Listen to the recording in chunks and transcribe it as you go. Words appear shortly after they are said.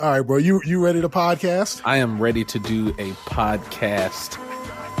All right, bro. You ready to podcast? I am ready to do a podcast.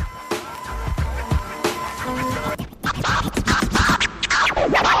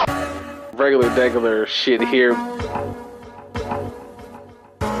 Regular shit here.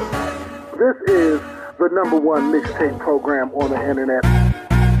 This is the number one mixtape program on the internet.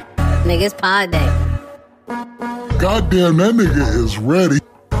 Niggas pod day. Goddamn, that nigga is ready.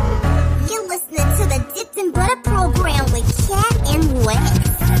 You're listening to the Dipped in Butter program with Cat and Wes.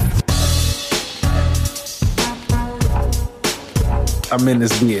 I'm in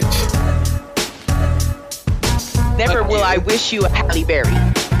this bitch. Never will I wish you a Halle Berry.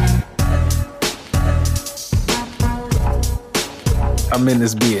 I'm in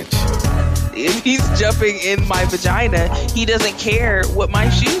this bitch. If he's jumping in my vagina, he doesn't care what my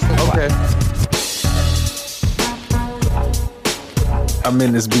shoes look like. I'm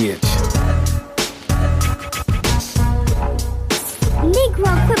in this bitch.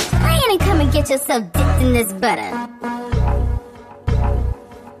 Negro, quit playing and come and get yourself dipped in this butter.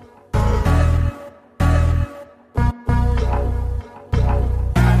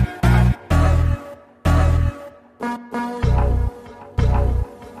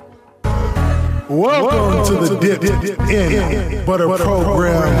 Welcome to the Dipped in Butter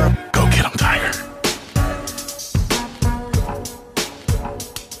program. Go get him, Tiger.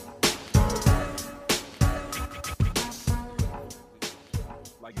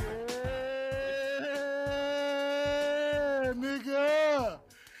 Yeah, nigga.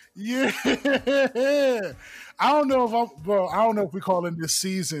 Yeah. I don't know if we calling this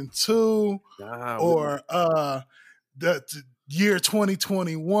season 2 or the year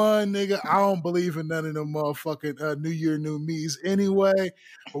 2021, nigga. I don't believe in none of them motherfucking New Year, New Me's anyway.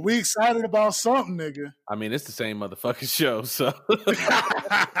 But we excited about something, nigga. I mean, it's the same motherfucking show, so.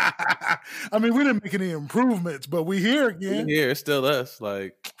 I mean, we didn't make any improvements, but we here again. We here, it's still us.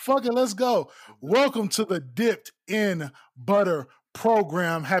 Like, fuck it, let's go. Welcome to the Dipped in Butter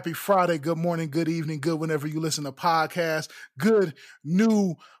program. Happy Friday, good morning, good evening, good whenever you listen to podcasts. Good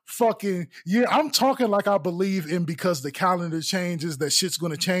new fucking year. I'm talking like I believe in because the calendar changes that shit's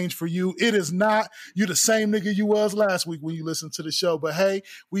going to change for you. It is not. You the same nigga you was last week when you listened to the show, but hey,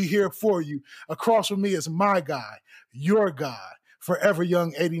 we here for you. Across from me is my guy, your guy, Forever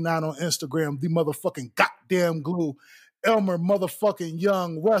Young 89 on Instagram, the motherfucking goddamn glue, Elmer motherfucking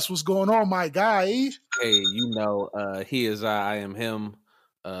Young West. What's going on, my guy? Hey, you know, he is I am him.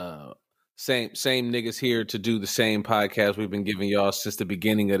 Same niggas here to do the same podcast we've been giving y'all since the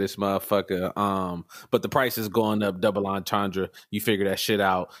beginning of this motherfucker. But the price is going up, double entendre. You figure that shit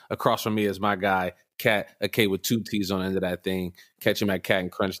out. Across from me is my guy, Cat, a K with 2 T's on the end of that thing. Catch him at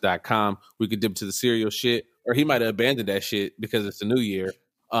catandcrunch.com. We could dip to the cereal shit, or he might have abandoned that shit because it's the new year.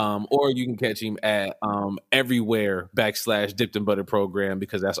 Or you can catch him at everywhere /Dipped in Butter program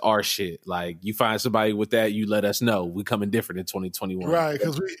because that's our shit. Like, you find somebody with that, you let us know. We coming different in 2021. Right,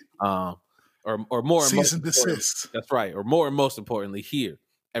 because we or more cease and desist. That's right. Or more and most importantly, here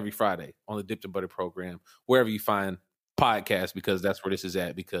every Friday on the Dipped in Butter program, wherever you find podcasts, because that's where this is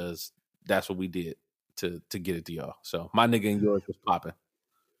at, because that's what we did to get it to y'all. So my nigga and yours was popping.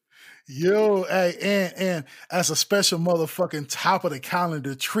 Yo, hey, and as a special motherfucking top of the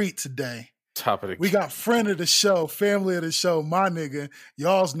calendar treat today, we got friend of the show, family of the show, my nigga,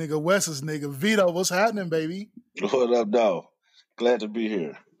 y'all's nigga, Wes's nigga, Vito. What's happening, baby? What up, dog? Glad to be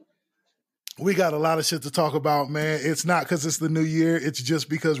here. We got a lot of shit to talk about, man. It's not because it's the new year. It's just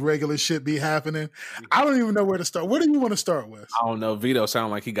because regular shit be happening. I don't even know where to start. Where do you want to start with? I don't know. Vito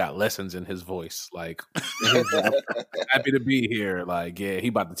sound like he got lessons in his voice. Like, happy to be here. Like, yeah, he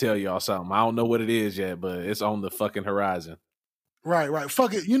about to tell y'all something. I don't know what it is yet, but it's on the fucking horizon. Right.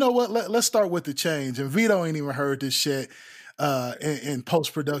 Fuck it. You know what? Let's start with the change. And Vito ain't even heard this shit in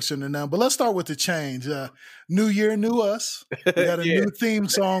post-production and nothing. But let's start with the change. New year, new us. We got a new theme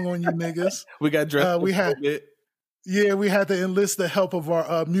song on you niggas. We got dressed. We had to enlist the help of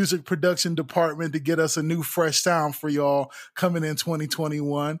our music production department to get us a new fresh sound for y'all coming in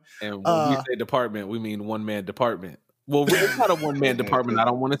 2021. And when we say department, we mean one-man department. Well, it's not a one-man department. I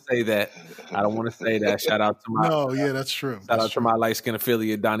don't want to say that. Shout out to my that's true. Shout out to my light-skinned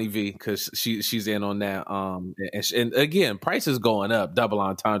affiliate, Donnie V, because she's in on that. And again, price is going up. Double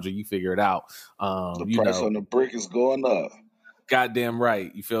entendre, you figure it out. The price on the brick is going up. Goddamn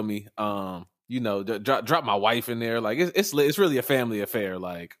right. You feel me? Drop my wife in there. Like, it's really a family affair.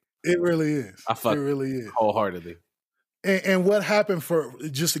 Like, it really is. It really is wholeheartedly. And what happened, for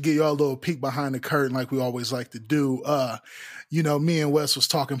just to get y'all a little peek behind the curtain, like we always like to do, me and Wes was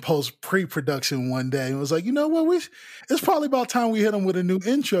talking pre-production one day and was like, you know what, it's probably about time we hit them with a new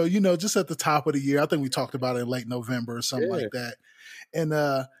intro, just at the top of the year. I think we talked about it in late November or something like that. And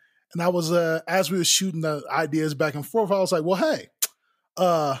I was as we were shooting the ideas back and forth, I was like, well, hey,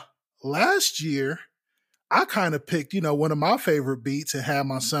 last year I kind of picked, one of my favorite beats and had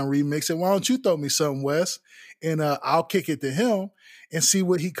my son remix it. Why don't you throw me something, Wes? And I'll kick it to him and see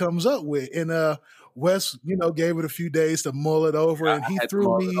what he comes up with. And Wes, gave it a few days to mull it over, and he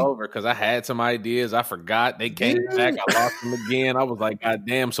threw me over because I had some ideas. I forgot. They came back. I lost them again. I was like, God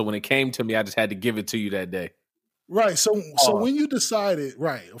damn. So when it came to me, I just had to give it to you that day. Right. So when you decided,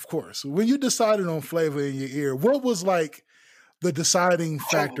 right, of course, when you decided on Flavor in Your Ear, what was like the deciding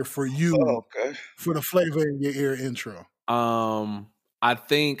factor for you for the Flavor in Your Ear intro? I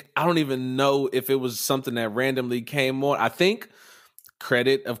think, I don't even know if it was something that randomly came on. I think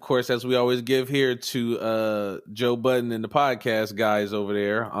credit, of course, as we always give here to Joe Budden and the podcast guys over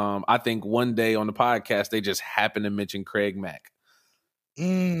there. I think one day on the podcast, they just happened to mention Craig Mack.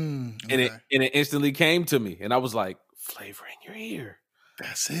 And it instantly came to me. And I was like, Flavor in Your Ear.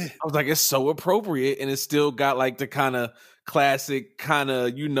 That's it. I was like, it's so appropriate. And it still got like the kind of classic, kind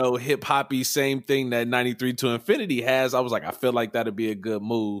of, hip hoppy same thing that 93 to Infinity has. I was like, I feel like that'd be a good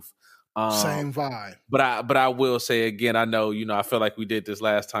move. Same vibe. But I will say again, I know, I feel like we did this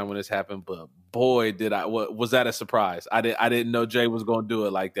last time when this happened, but boy, was that a surprise. I didn't know Jay was going to do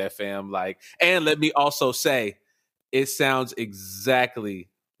it like that, fam. And let me also say, it sounds exactly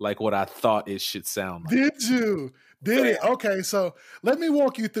like what I thought it should sound like. Did you? Did it? Okay, so let me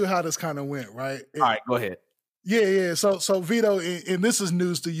walk you through how this kind of went, right? All right, go ahead. Yeah. So Vito, and this is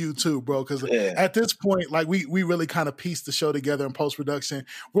news to you too, bro, because at this point, like we really kind of pieced the show together in post-production.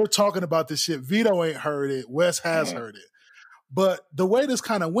 We're talking about this shit. Vito ain't heard it. Wes has heard it. But the way this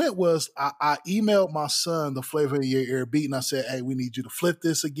kind of went was I emailed my son the Flavor in Your Ear beat, and I said, hey, we need you to flip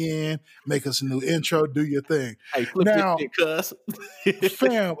this again, make us a new intro, do your thing. Hey, flip now, it, cuz.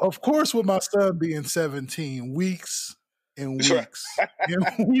 Fam, of course, with my son being 17, weeks and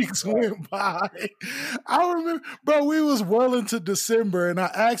weeks went by. I remember, bro, we was well into December, and I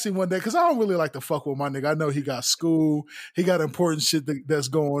asked him one day, because I don't really like to fuck with my nigga. I know he got school, he got important shit that's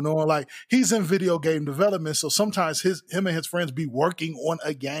going on. Like, he's in video game development, so sometimes him and his friends be working on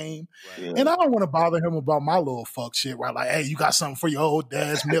a game, right. And I don't want to bother him about my little fuck shit, right? Like, hey, you got something for your old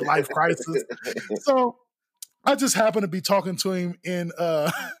dad's midlife crisis. So I just happened to be talking to him in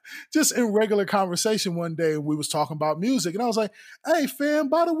just in regular conversation one day, and we was talking about music, and I was like, "Hey, fam,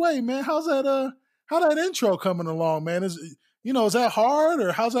 by the way, man, how's that? How that intro coming along, man? Is that hard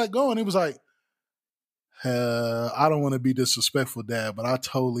or how's that going?" He was like, "I don't want to be disrespectful, Dad, but I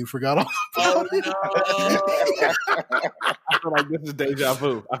totally forgot all about it." No. I feel like this is deja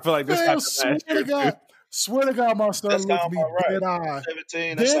vu. I feel like this happened. Swear to God, my son looked me dead eye,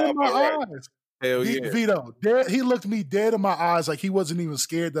 17, dead in my eyes. Hell yeah. Vito, he looked me dead in my eyes like he wasn't even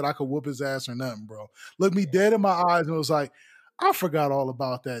scared that I could whoop his ass or nothing, bro. Looked me dead in my eyes and was like, I forgot all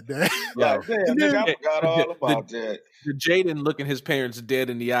about that, Dad. I forgot all about that. The Jaden looking his parents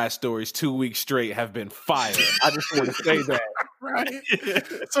dead in the eye stories 2 weeks straight have been fire. I just want to say that. Right?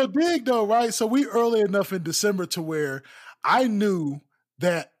 So dig though, right? So we early enough in December to where I knew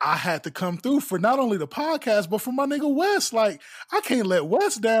that I had to come through for not only the podcast, but for my nigga Wes. Like, I can't let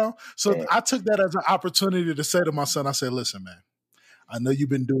Wes down. So I took that as an opportunity to say to my son, I said, listen, man, I know you've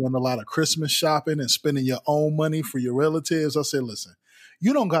been doing a lot of Christmas shopping and spending your own money for your relatives. I said, listen,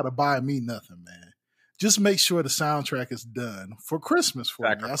 you don't got to buy me nothing, man. Just make sure the soundtrack is done for Christmas for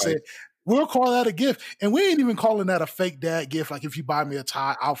me. I said, we'll call that a gift. And we ain't even calling that a fake dad gift. Like, if you buy me a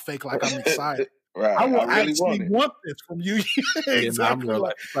tie, I'll fake like I'm excited. Right. I will actually want this from you. Exactly. I'm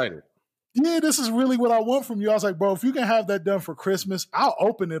excited. Yeah, this is really what I want from you. I was like, bro, if you can have that done for Christmas, I'll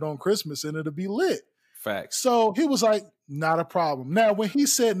open it on Christmas and it'll be lit. Facts. So he was like, not a problem. Now, when he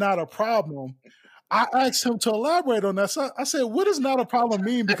said not a problem, I asked him to elaborate on that. So I said, what does not a problem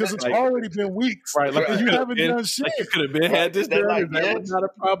mean? Because it's already been weeks. Right. Like you haven't done shit. Like you could have been had this done. Like, is that what not a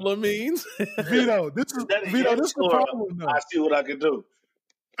problem means? Vito, this is the problem though. I see what I can do.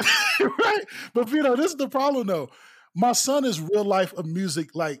 Right. But Vito, this is the problem though. My son is real life of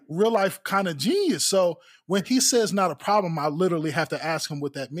music, like real life kind of genius. So when he says not a problem, I literally have to ask him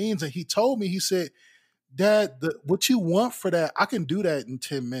what that means. And he told me, he said, Dad, what you want for that, I can do that in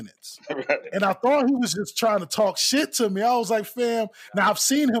 10 minutes. Right. And I thought he was just trying to talk shit to me. I was like, fam, now I've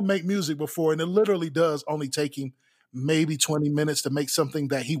seen him make music before, and it literally does only take him maybe 20 minutes to make something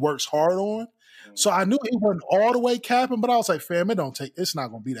that he works hard on. So I knew he wasn't all the way capping, but I was like, fam, it's not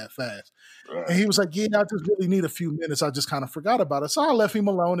going to be that fast. Right. And he was like, yeah, I just really need a few minutes. I just kind of forgot about it. So I left him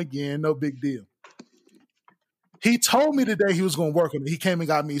alone again. No big deal. He told me today he was going to work on it. He came and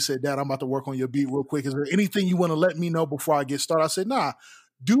got me. He said, Dad, I'm about to work on your beat real quick. Is there anything you want to let me know before I get started? I said, nah,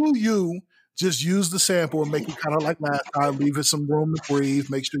 do you just use the sample and make it kind of like last time. Leave it some room to breathe.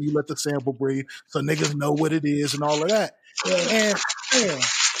 Make sure you let the sample breathe so niggas know what it is and all of that. And yeah,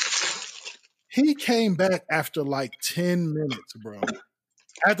 he came back after like 10 minutes, bro.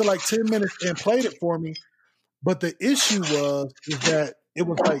 After like 10 minutes and played it for me. But the issue is that it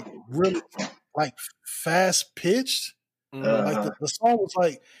was like really like fast pitched. Like the song was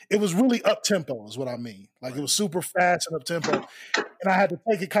like, it was really up tempo is what I mean. Like it was super fast and up tempo. And I had to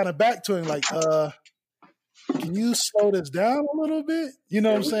take it kind of back to him like, can you slow this down a little bit? You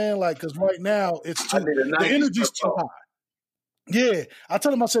know what I'm saying? Like, cause right now it's too, the energy's too high. Yeah. I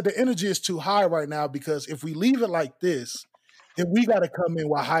told him, I said, the energy is too high right now because if we leave it like this, then we got to come in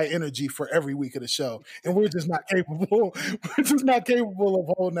with high energy for every week of the show. And we're just not capable. We're just not capable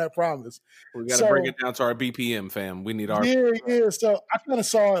of holding that promise. We got to bring it down to our BPM, fam. We need our. Yeah. So I kind of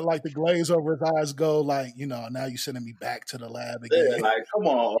saw it like the glaze over his eyes go like, now you're sending me back to the lab again. Yeah, like, come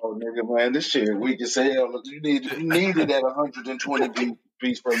on, old nigga, man. This shit weak as hell. You need it at 120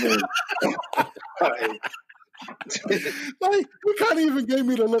 beats per minute. Like you kind of even gave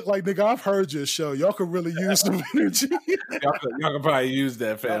me the look like, nigga, I've heard your show. Y'all could really use some energy. y'all could probably use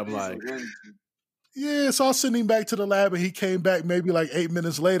that, fam. Like, yeah, so I was sending him back to the lab and he came back maybe like 8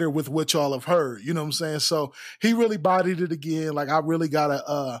 minutes later with what y'all have heard. You know what I'm saying? So he really bodied it again. Like I really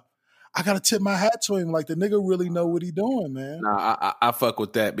gotta tip my hat to him. Like the nigga really know what he doing, man. Nah, I fuck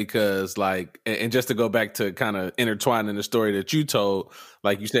with that because like, and just to go back to kind of intertwining the story that you told,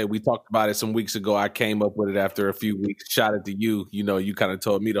 like you said, we talked about it some weeks ago. I came up with it after a few weeks, shot it to you. You kind of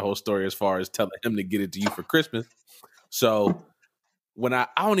told me the whole story as far as telling him to get it to you for Christmas. So when I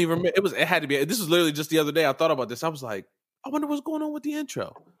don't even remember, it had to be, this was literally just the other day. I thought about this. I was like, I wonder what's going on with the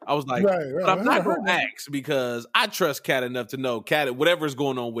intro. I was like, but I'm not going to ask because I trust Cat enough to know Cat, whatever's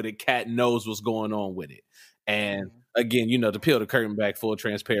going on with it, Cat knows what's going on with it. And again, to peel the curtain back, full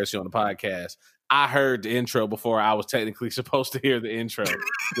transparency on the podcast, I heard the intro before I was technically supposed to hear the intro.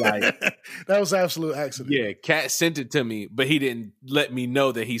 Like that was absolute accident. Yeah, Cat sent it to me, but he didn't let me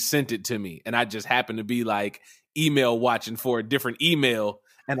know that he sent it to me. And I just happened to be like email watching for a different email,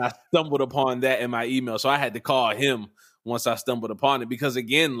 and I stumbled upon that in my email. So I had to call him once I stumbled upon it because,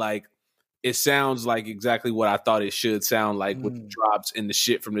 again, like it sounds like exactly what I thought it should sound like with the drops and the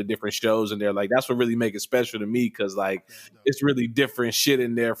shit from the different shows in there. Like that's what really make it special to me because like it's really different shit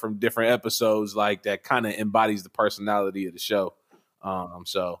in there from different episodes like that kind of embodies the personality of the show.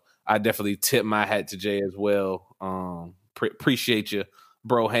 So I definitely tip my hat to Jay as well. Appreciate you,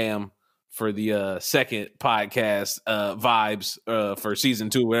 Bro Ham, for the second podcast vibes for season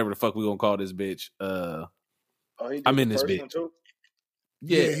 2, whatever the fuck we gonna call this bitch. I'm in this bitch.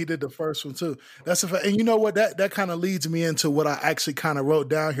 Yeah, he did the first one too. That's a fact. And you know what? That kind of leads me into what I actually kind of wrote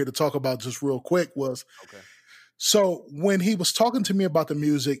down here to talk about just real quick was. Okay. So when he was talking to me about the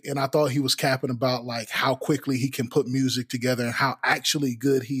music, and I thought he was capping about like how quickly he can put music together and how actually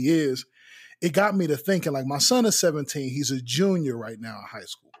good he is, it got me to thinking. Like my son is 17; he's a junior right now in high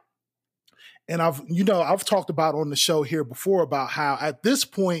school. And I've talked about on the show here before about how at this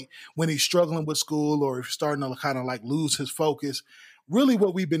point when he's struggling with school or if he's starting to kind of like lose his focus, really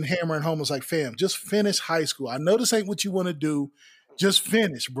what we've been hammering home is like, fam, just finish high school. I know this ain't what you want to do. Just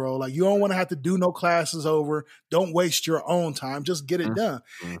finish, bro. Like you don't want to have to do no classes over. Don't waste your own time. Just get it done.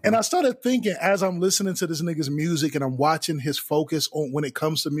 Mm-hmm. And I started thinking as I'm listening to this nigga's music and I'm watching his focus on when it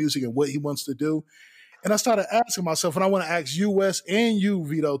comes to music and what he wants to do. And I started asking myself, and I want to ask you, Wes, and you,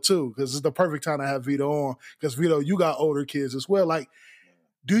 Vito, too, because it's the perfect time to have Vito on, because, Vito, you got older kids as well. Like,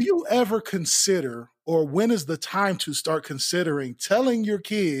 do you ever consider, or when is the time to start considering telling your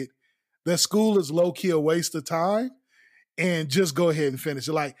kid that school is low-key a waste of time and just go ahead and finish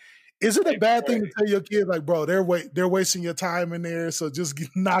it? Like, is it a bad thing to tell your kid, like, bro, they're wasting your time in there, so just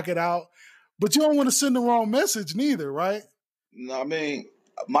knock it out? But you don't want to send the wrong message neither, right? No, I mean,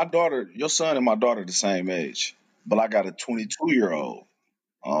 my daughter, your son and my daughter are the same age, but I got a 22-year-old.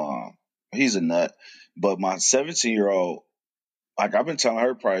 He's a nut. But my 17-year-old, like I've been telling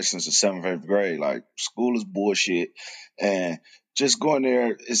her probably since the 7th, 8th grade, like school is bullshit. And just go in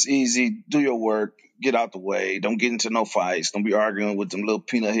there, it's easy, do your work, get out the way, don't get into no fights, don't be arguing with them little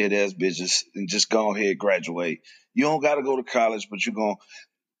peanut head ass bitches, and just go ahead, graduate. You don't got to go to college, but you're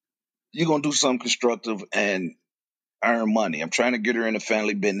gonna do something constructive and earn money. I'm trying to get her in the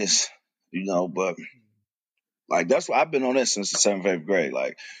family business, but like that's why I've been on that since the 7th, 8th grade.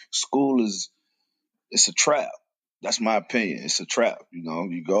 Like school it's a trap. That's my opinion. It's a trap.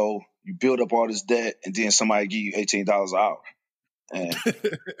 You go, you build up all this debt, and then somebody give you $18 an hour. And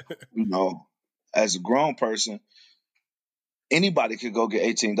as a grown person, anybody could go get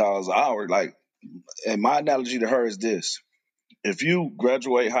 $18 an hour. Like, and my analogy to her is this: if you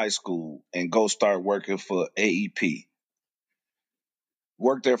graduate high school and go start working for AEP,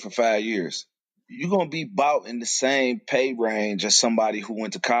 work there for 5 years, you're gonna be about in the same pay range as somebody who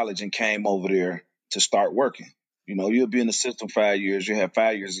went to college and came over there to start working. You'll be in the system 5 years, you have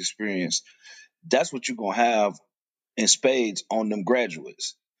 5 years experience. That's what you're gonna have in spades on them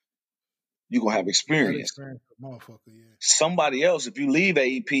graduates. You're gonna have That experience. experience, motherfucker. Yeah, Somebody else, if you leave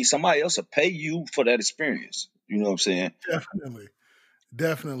AEP, somebody else will pay you for that experience. You know what I'm saying?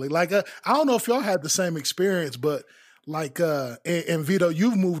 definitely. Like, I don't know if y'all had the same experience, but like, and Vito,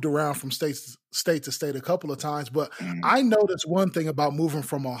 you've moved around from state to state a couple of times, but I noticed one thing about moving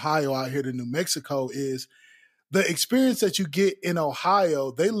from Ohio out here to New Mexico is the experience that you get in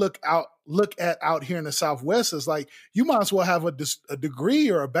Ohio, they look at out here in the Southwest is like, you might as well have a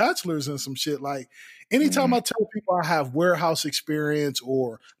degree or a bachelor's in some shit. Like, anytime I tell people I have warehouse experience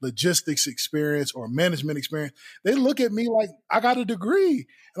or logistics experience or management experience, they look at me like I got a degree.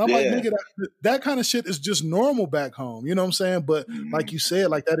 And I'm like, nigga, that kind of shit is just normal back home. You know what I'm saying? But like you said,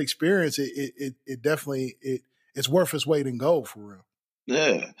 like that experience, it definitely, it's worth its weight in gold for real.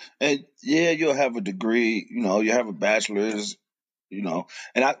 Yeah. And you'll have a degree, you have a bachelor's,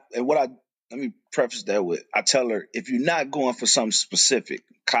 let me preface that with, I tell her, if you're not going for something specific,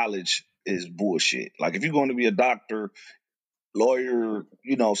 college is bullshit. Like if you're going to be a doctor, lawyer,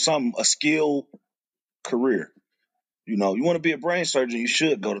 a skill career, you want to be a brain surgeon, you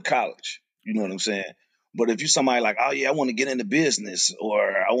should go to college. You know what I'm saying? But if you're somebody like, oh yeah, I want to get into business, or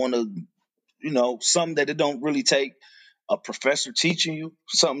I want to, something that it don't really take a professor teaching you,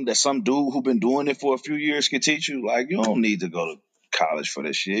 something that some dude who been doing it for a few years can teach you, like you don't need to go to college for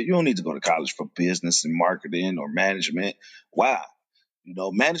that shit. You don't need to go to college for business and marketing or management. Why?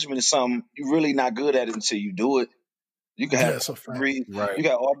 Management is something you're really not good at it until you do it. You can have degrees. Right. You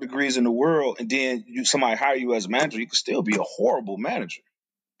got all degrees in the world, and then somebody hire you as a manager, you can still be a horrible manager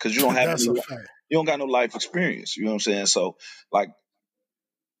because you don't have you don't got no life experience. You know what I'm saying? So like,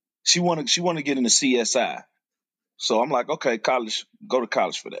 she want to get into CSI. So I'm like, okay, college, go to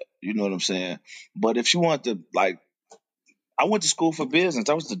college for that. You know what I'm saying? But if she wanted to, like, I went to school for business.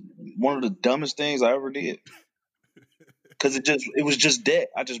 That was one of the dumbest things I ever did. Because it was just debt.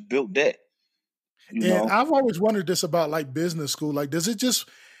 I just built debt. And I've always wondered this about like business school. Like, does it just,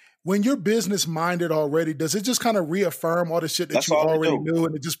 when you're business minded already, does it just kind of reaffirm all the shit that you already knew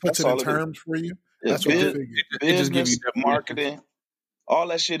and it just puts it in terms for you? That's what I figured. It just gives you marketing. All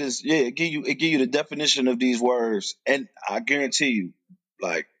that shit is, it give you the definition of these words. And I guarantee you,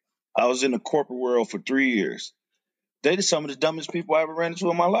 like, I was in the corporate world for 3 years. They are some of the dumbest people I ever ran into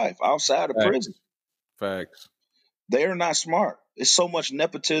in my life outside of prison. Facts. They are not smart. It's so much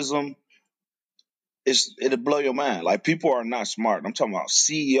nepotism. It'll blow your mind. Like, people are not smart. I'm talking about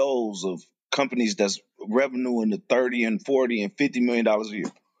CEOs of companies that's revenue in the $30 and $40 and $50 million a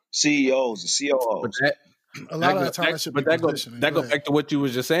year. CEOs and COOs. A lot of the time, that go back to what you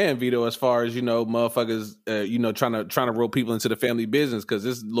was just saying, Vito. As far as motherfuckers, trying to roll people into the family business, because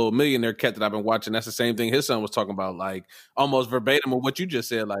this little millionaire cat that I've been watching, that's the same thing his son was talking about, like almost verbatim of what you just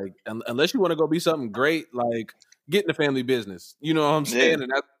said. Like, unless you want to go be something great, like get in the family business. You know what I'm saying?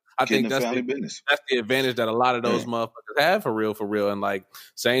 And I think that's the advantage that a lot of those motherfuckers have for real. And like,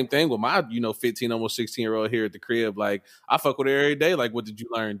 same thing with my 15, almost 16-year-old here at the crib. Like, I fuck with her every day. Like, what did you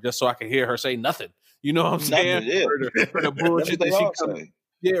learn? Just so I can hear her say nothing. You know what I'm saying? Yeah. Or the bullshit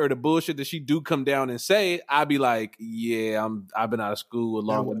or the bullshit that she do come down and say, I'd be like, yeah, I've been out of school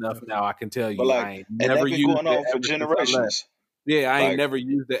long enough now. I can tell you, like, I ain't never used going on for generations. I ain't never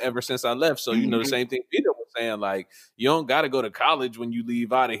used it ever since I left. So the same thing Peter was saying, like, you don't got to go to college when you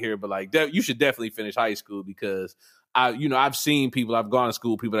leave out of here, but like you should definitely finish high school, because I've seen people, I've gone to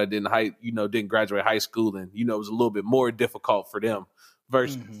school, people that didn't graduate high school, and it was a little bit more difficult for them.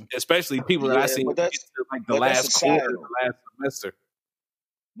 Versus, especially people that I seen like the last quarter, the last semester.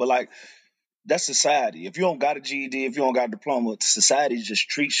 But like, that's society. If you don't got a GED, if you don't got a diploma, society just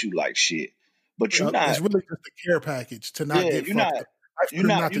treats you like shit. But you're not. It's really just a care package to not get fucked up. You're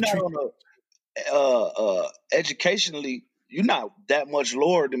not on educationally, you're not that much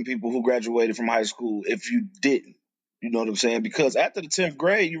lower than people who graduated from high school if you didn't. You know what I'm saying? Because after the 10th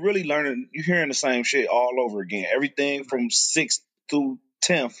grade, you're really you're hearing the same shit all over again. Everything from 6th through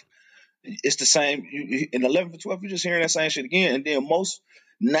 10th, it's the same. In 11th to 12th, you're just hearing that same shit again. And then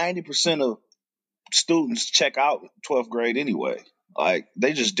 90% of students check out 12th grade anyway. Like,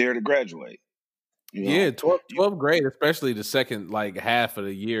 they just dare to graduate. Yeah, 12th grade, especially the second half of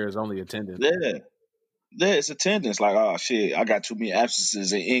the year, is only attendance. Yeah, it's attendance. Like, oh shit, I got too many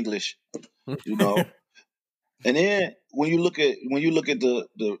absences in English. And then when you look at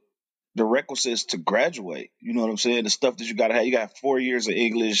the the requisites to graduate. You know what I'm saying? The stuff that you got to have. You got 4 years of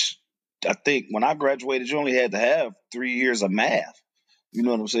English. I think when I graduated, you only had to have 3 years of math. You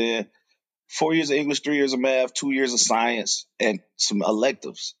know what I'm saying? 4 years of English, 3 years of math, 2 years of science, and some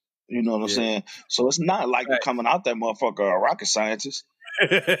electives. You know what I'm saying? So it's not like you're coming out that motherfucker a rocket scientist.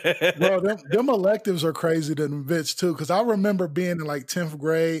 Bro, them electives are crazy to them bitch too. Because I remember being in like 10th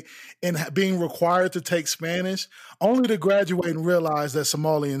grade and being required to take Spanish, only to graduate and realize that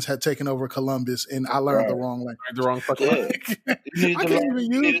Somalians had taken over Columbus, and I learned the wrong language. The wrong fucking Yeah. You I can't even use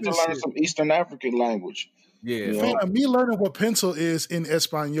needed to this learn shit. some Eastern African language. Yeah, You know? Fam, me learning what pencil is in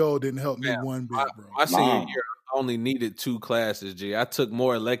Espanol didn't help me one bit, bro. My senior year, I only needed 2 classes, G. I took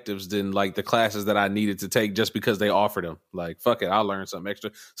more electives than like the classes that I needed to take just because they offered them. Like, fuck it, I'll learn something extra.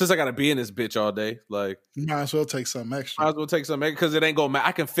 Since I got to be in this bitch all day, like, you might as well take something extra. Might as well take something extra because it ain't gonna matter.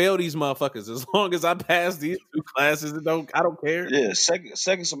 I can fail these motherfuckers as long as I pass these 2 classes. I don't care. Yeah,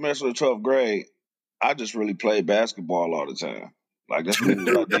 second semester of 12th grade, I just really played basketball all the time. Like, that's really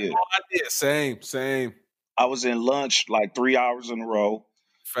what I did. Same. I was in lunch like 3 hours in a row.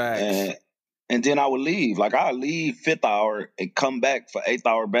 Facts. And then I would leave. Like, I'd leave 5th hour and come back for 8th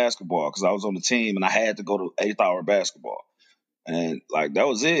hour basketball because I was on the team and I had to go to 8th hour basketball. And, like, that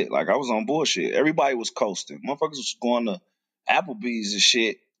was it. Like, I was on bullshit. Everybody was coasting. Motherfuckers was going to Applebee's and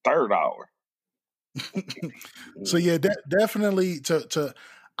shit 3rd hour. So, yeah, definitely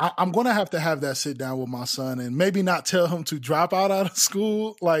I'm going to have that sit down with my son and maybe not tell him to drop out of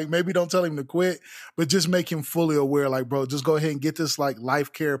school. Like, maybe don't tell him to quit, but just make him fully aware. Like, bro, just go ahead and get this like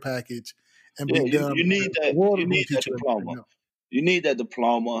life care package and be done. You need that. You need that diploma. You need that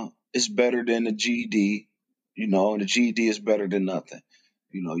diploma. It's better than the GED, and the GED is better than nothing.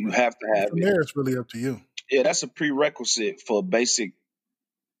 You have to have it. There, it's really up to you. Yeah, that's a prerequisite for basic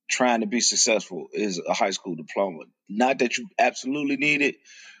trying to be successful is a high school diploma. Not that you absolutely need it,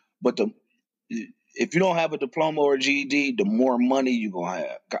 but if you don't have a diploma or a GED, the more money you're going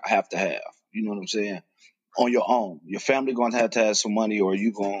to have to have. You know what I'm saying? On your own. Your family going to have some money, or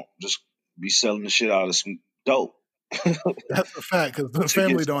you going to just be selling the shit out of some dope. That's a fact, because the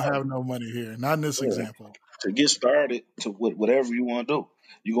family don't have no money here. Not in this example. To get started to whatever you want to do,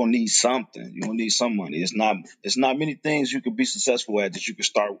 you're going to need something. You're going to need some money. It's not many things you could be successful at that you can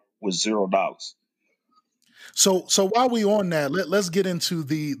start with $0. So while we on that, let's get into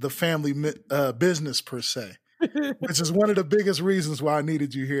the family business per se, which is one of the biggest reasons why I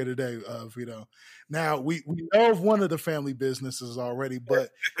needed you here today, Vito. Now, we know of one of the family businesses already, but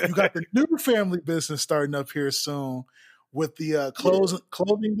you got the new family business starting up here soon with the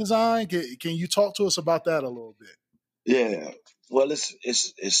clothing design. Can you talk to us about that a little bit? Yeah. Well,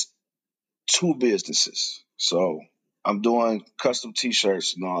 it's 2 businesses. So I'm doing custom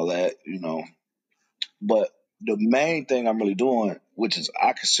T-shirts and all that, But the main thing I'm really doing, which is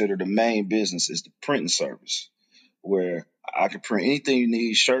I consider the main business, is the printing service, where I can print anything you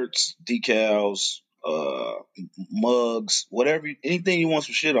need: shirts, decals, mugs, whatever, anything you want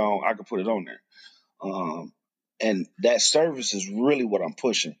some shit on, I can put it on there. And that service is really what I'm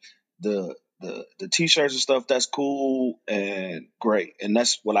pushing. The T-shirts and stuff, that's cool and great, and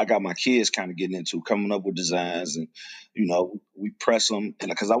that's what I got my kids kind of getting into, coming up with designs, and we press them, and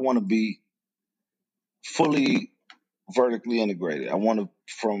because I want to be fully vertically integrated. I want to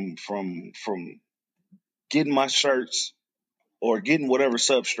from getting my shirts or getting whatever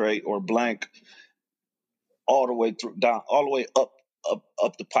substrate or blank all the way up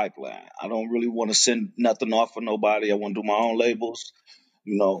the pipeline. I don't really want to send nothing off for nobody. I want to do my own labels,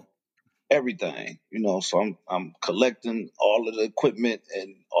 everything, so I'm collecting all of the equipment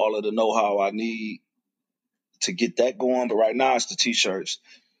and all of the know-how I need to get that going. But right now it's the T-shirts,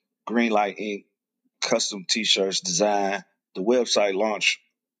 Greenlight Ink, custom T-shirts design. The website launch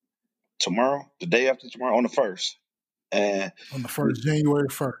tomorrow, the day after tomorrow, on the 1st. And on the 1st, January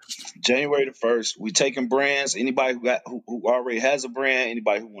 1st. January the 1st, we taking brands. Anybody who already has a brand,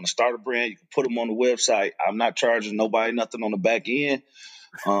 anybody who want to start a brand, you can put them on the website. I'm not charging nobody nothing on the back end.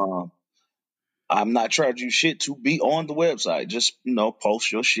 I'm not charging you shit to be on the website. Just,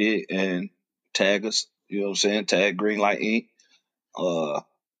 post your shit and tag us. You know what I'm saying? Tag Greenlight Ink.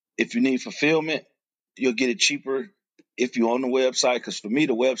 If you need fulfillment, you'll get it cheaper if you're on the website. Because for me,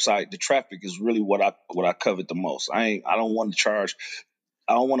 the website, the traffic is really what I covet the most. I don't want to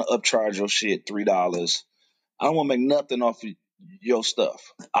upcharge your shit $3. I don't want to make nothing off of your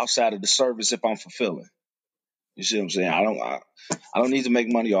stuff outside of the service if I'm fulfilling. You see what I'm saying? I don't need to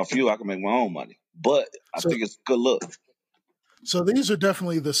make money off you. I can make my own money. But I think it's a good look. So these are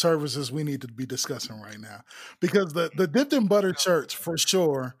definitely the services we need to be discussing right now, because the dipped in butter shirts for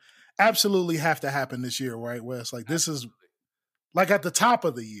sure absolutely have to happen this year, right, Wes? Like, this is Like at the top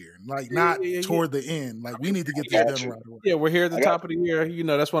of the year, like not Yeah. toward the end. Like we need to get this done right away. Yeah, we're here at the top of the year.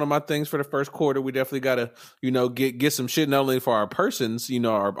 That's one of my things for the first quarter. We definitely got to, get some shit not only for our persons,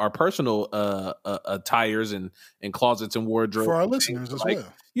 our personal attires and closets and wardrobe for our listeners as well.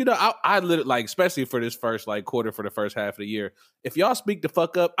 I literally like, especially for this first quarter for the first half of the year. If y'all speak the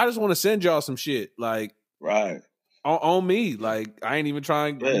fuck up, I just want to send y'all some shit right. On me. Like I ain't even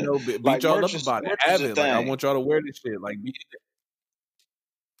trying, beat like y'all up about it. Have it. Like I want y'all to wear this shit. Like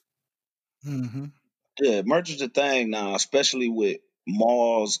Mm-hmm. Yeah, merch is a thing now, especially with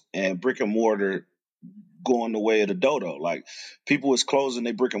malls and brick and mortar going the way of the dodo. Like people is closing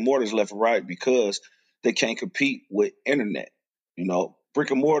their brick and mortars left and right because they can't compete with internet.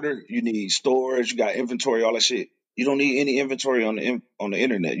 Brick and mortar, you need storage, you got inventory, all that shit. You don't need any inventory on the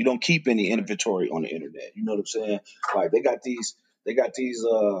internet. You don't keep any inventory on the internet. You know what I'm saying? Like they got these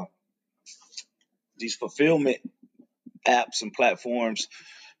fulfillment apps and platforms,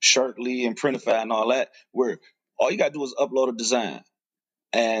 Shirtly and Printify and all that, where all you gotta do is upload a design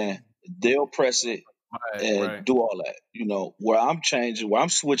and they'll press it and do all that. Where I'm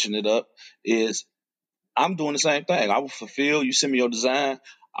switching it up is I'm doing the same thing. I will fulfill, you send me your design,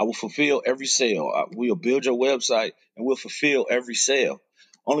 I will fulfill every sale. We'll build your website and we'll fulfill every sale.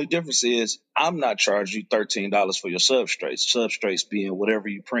 Only difference is I'm not charging you $13 for your substrates. Substrates being whatever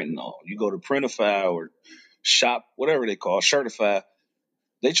you're printing on. You go to Printify or Shop, whatever they call, Shirtify,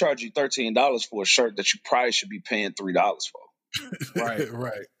 they charge you $13 for a shirt that you probably should be paying $3 for. Right.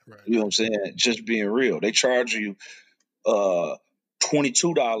 You know what I'm saying? Just being real. They charge you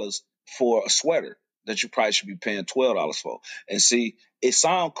 $22 for a sweater that you probably should be paying $12 for. And see, it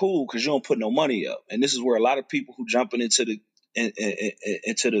sounds cool because you don't put no money up. And this is where a lot of people who jumping into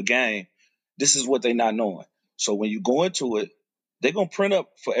the game, this is what they not knowing. So when you go into it, they're gonna print up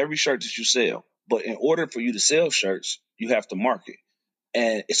for every shirt that you sell. But in order for you to sell shirts, you have to market.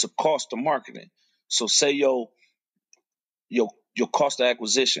 And it's a cost to marketing. So say your cost of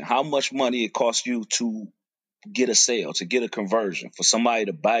acquisition, how much money it costs you to get a sale, to get a conversion, for somebody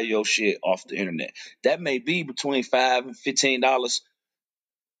to buy your shit off the internet. That may be between $5 and $15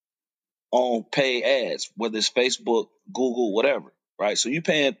 on paid ads, whether it's Facebook, Google, whatever, right? So you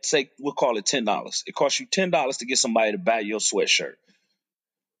paying, say, we'll call it $10. It costs you $10 to get somebody to buy your sweatshirt.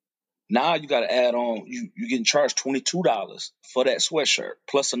 Now you got to add on, you're getting charged $22 for that sweatshirt,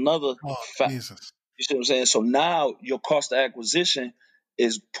 plus another Jesus. You see what I'm saying? So now your cost of acquisition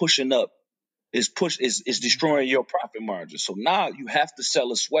is pushing up, is destroying your profit margin. So now you have to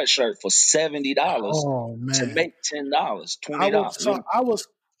sell a sweatshirt for $70 to make $10, $20.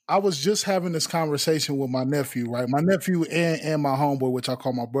 I was just having this conversation with my nephew, right? My nephew and my homeboy, which I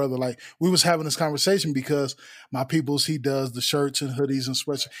call my brother. Like we was having this conversation because my peoples, he does the shirts and hoodies and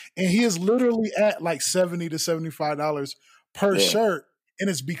sweatshirts, and he is literally at like $70 to $75 per shirt. And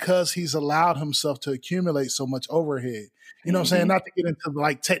it's because he's allowed himself to accumulate so much overhead. You know what I'm saying? Not to get into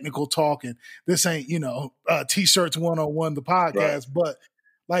like technical talk, and this ain't, T-shirts 101, the podcast, but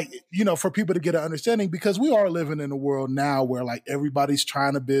like, for people to get an understanding, because we are living in a world now where like everybody's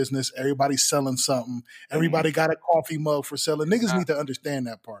trying a business, everybody's selling something, everybody got a coffee mug for selling. Niggas need to understand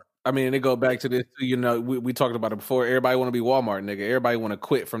that part. I mean, they go back to this, we talked about it before. Everybody want to be Walmart, nigga. Everybody want to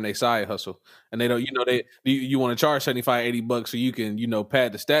quit from their side hustle. And they don't, you want to charge $75, $80 so you can,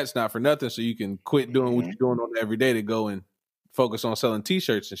 pad the stats, not for nothing. So you can quit doing what you're doing on every day to go and focus on selling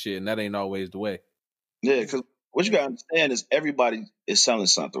T-shirts and shit. And that ain't always the way. Yeah, because what you got to understand is everybody is selling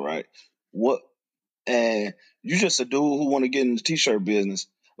something, right? And you just a dude who want to get in the T-shirt business.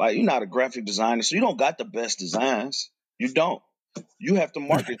 Like, you're not a graphic designer, so you don't got the best designs. You don't. You have to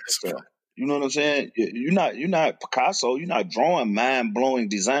market yourself. You know what I'm saying? You're not Picasso. You're not drawing mind-blowing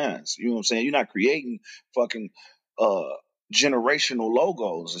designs. You know what I'm saying? You're not creating fucking generational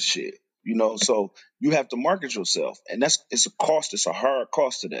logos and shit. So you have to market yourself, and it's a cost. It's a hard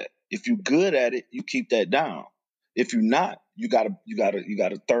cost to that. If you're good at it, you keep that down. If you're not, you gotta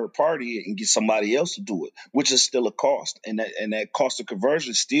third party and get somebody else to do it, which is still a cost, and that cost of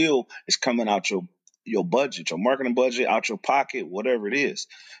conversion still is coming out your budget, your marketing budget, out your pocket, whatever it is.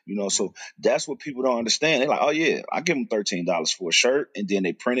 So that's what people don't understand. They're like, oh yeah, I give them $13 for a shirt, and then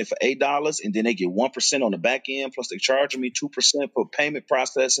they print it for $8, and then they get 1% on the back end, plus they charging me 2% for payment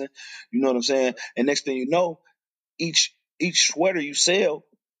processing. You know what I'm saying? And next thing you know, each sweater you sell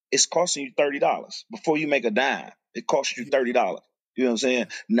is costing you $30 before you make a dime. It costs you $30. You know what I'm saying?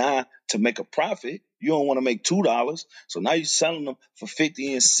 Now, to make a profit, you don't want to make $2, so now you're selling them for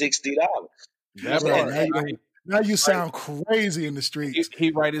 $50 and $60. That part. Now you sound crazy in the streets.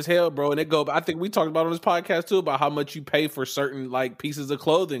 He right as hell, bro. And it go. I think we talked about on this podcast too about how much you pay for certain like pieces of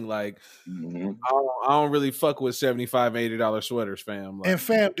clothing. Like, I don't really fuck with $75, $80 sweaters, fam. Like, and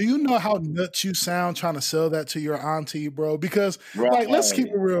fam, do you know how nuts you sound trying to sell that to your auntie, bro? Because like, let's keep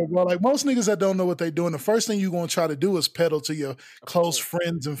it real, bro. Like most niggas that don't know what they're doing, the first thing you're gonna try to do is peddle to your close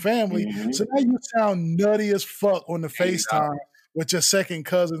friends and family. So now you sound nutty as fuck on the FaceTime with your second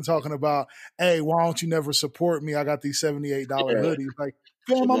cousin talking about, hey, why don't you never support me? I got these $78 hoodies. Like,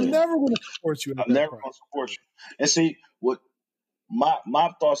 fam, I'm never going to support you. I'm never going to support you. And see, what my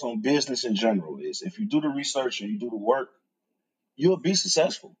thoughts on business in general is if you do the research and you do the work, you'll be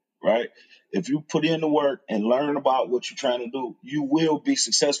successful, right? If you put in the work and learn about what you're trying to do, you will be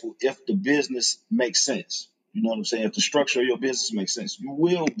successful if the business makes sense. You know what I'm saying? If the structure of your business makes sense, you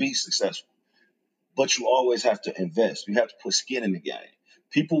will be successful. But you always have to invest. You have to put skin in the game.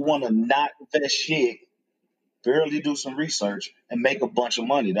 People want to not invest shit, barely do some research, and make a bunch of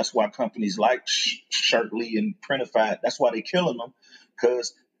money. That's why companies like Shirtley and Printify, that's why they're killing them,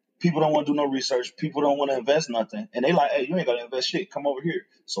 because people don't want to do no research. People don't want to invest nothing. And they like, hey, you ain't got to invest shit. Come over here.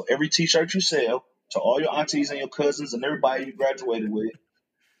 So every T-shirt you sell to all your aunties and your cousins and everybody you graduated with,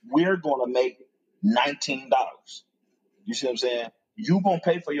 we're going to make $19. You see what I'm saying? You're going to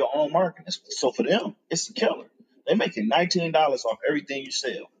pay for your own marketing. So for them, it's a killer. They're making $19 off everything you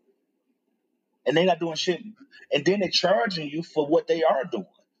sell. And they're not doing shit. And then they're charging you for what they are doing.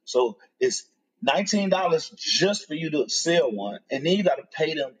 So it's $19 just for you to sell one. And then you got to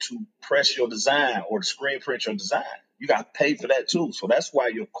pay them to press your design or to screen print your design. You got to pay for that too. So that's why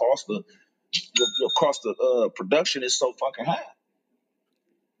your cost of production is so fucking high.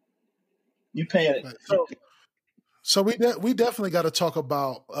 You paying it. So we definitely got to talk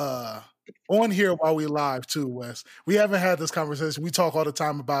about on here while we live too, Wes. We haven't had this conversation. We talk all the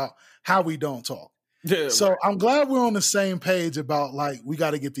time about how we don't talk. Yeah, so right. I'm glad we're on the same page about like we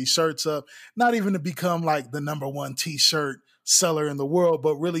got to get these shirts up, not even to become like the #1 t-shirt seller in the world,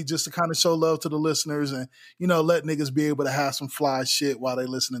 but really just to kind of show love to the listeners and let niggas be able to have some fly shit while they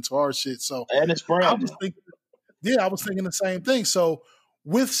listening to our shit. So and it's brand. I was thinking the same thing. So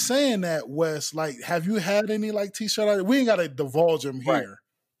with saying that, Wes, like, have you had any like t-shirt? We ain't got to divulge them here. Right.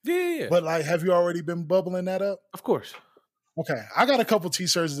 Yeah. But like, have you already been bubbling that up? Of course. Okay, I got a couple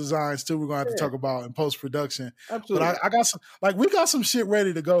t-shirts designs too. We're gonna have to talk about in post production. Absolutely. But I got some, like we got some shit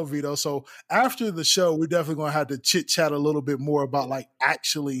ready to go, Vito. So after the show, we're definitely gonna have to chit chat a little bit more about like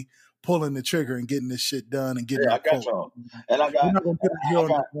actually pulling the trigger and getting this shit done and getting. I got y'all, and I got. We're not gonna put it here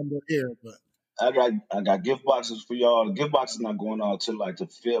on the air, but I got gift boxes for y'all. The gift box is not going out till like the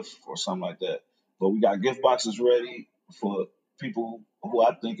 5th or something like that. But we got gift boxes ready for people who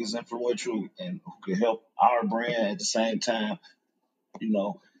I think is influential and who can help our brand at the same time,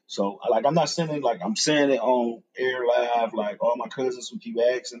 So like I'm not sending I'm saying it on air live, like all my cousins who keep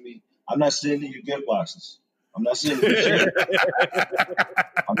asking me, I'm not sending you gift boxes. I'm not sending you shit.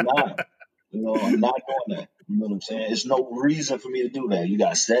 I'm not. I'm not doing that. You know what I'm saying? It's no reason for me to do that. You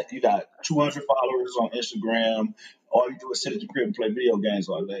got 200 followers on Instagram. All you do is sit at the crib and play video games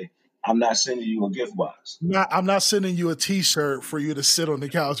all day. I'm not sending you a gift box. I'm not sending you a t-shirt for you to sit on the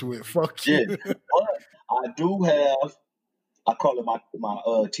couch with. Fuck you. Yeah. But I do have, I call it my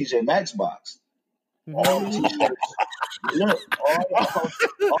TJ Maxx box. All the t-shirts. Look, all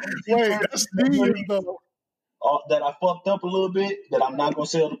the t-shirts that's deep, though. That I fucked up a little bit, that I'm not gonna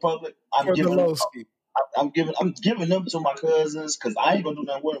sell to the public. I'm giving them to my cousins because I ain't gonna do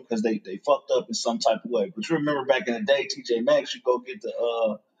nothing with them because they fucked up in some type of way. But you remember back in the day, TJ Maxx, you go get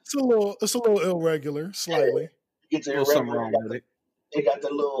the It's a little irregular, slightly. You get the irregular. They got the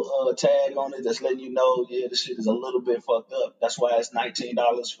little tag on it that's letting you know, this shit is a little bit fucked up. That's why it's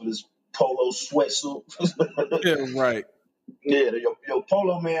 $19 for this polo sweatsuit. Yeah, right. Yeah, your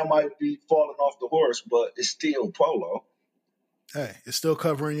polo man might be falling off the horse, but it's still polo. Hey, it's still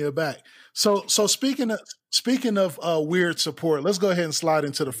covering your back. So speaking of weird support, let's go ahead and slide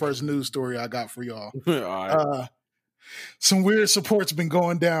into the first news story I got for y'all. All right. Some weird support's been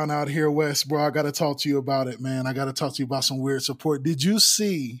going down out here, West, bro. I got to talk to you about it, man. I got to talk to you about some weird support. Did you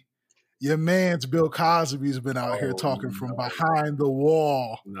see your man's Bill Cosby's been out here talking from behind the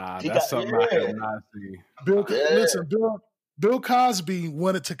wall? Nah, that's something I have not seen. Listen, Bill Cosby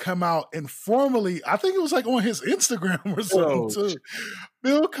wanted to come out and formally, I think it was like on his Instagram or something too.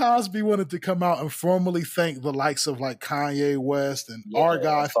 Bill Cosby wanted to come out and formally thank the likes of like Kanye West and our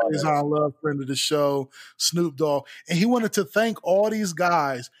guy, Faison Love, friend of the show, Snoop Dogg. And he wanted to thank all these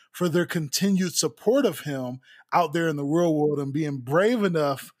guys for their continued support of him out there in the real world and being brave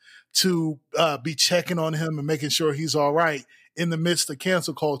enough to be checking on him and making sure he's all right in the midst of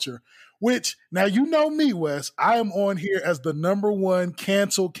cancel culture. Which now you know me, Wes. I am on here as the number one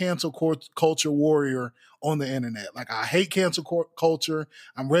cancel culture warrior on the internet. Like I hate culture.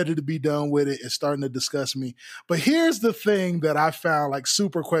 I'm ready to be done with it. It's starting to disgust me. But here's the thing that I found like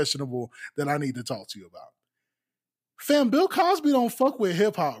super questionable that I need to talk to you about. Fam, Bill Cosby don't fuck with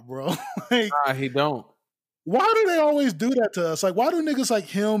hip hop, bro. Like, Nah, he don't. why do they always do that to us? Like, why do niggas like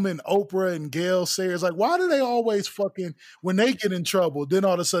him and Oprah and Gail Sayers, like, why do they always fucking, when they get in trouble, then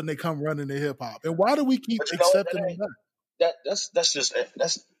all of a sudden they come running to hip hop? And why do we keep But accepting them back?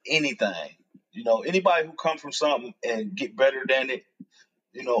 that's anything. Anybody who comes from something and get better than it,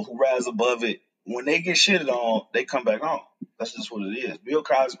 who rise above it, when they get shitted on, they come back home. That's just what it is. Bill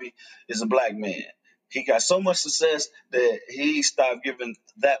Cosby is a black man. He got so much success that he stopped giving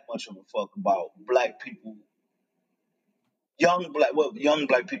that much of a fuck about black people, young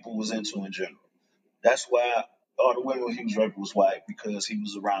black people was into in general. That's why all the women he was raping was white, because he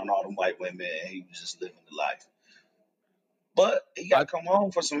was around all the white women and he was just living the life. But he got to come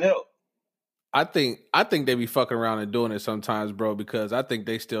home for some help. I think they be fucking around and doing it sometimes, bro, because I think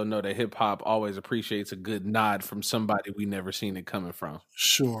they still know that hip hop always appreciates a good nod from somebody we never seen it coming from.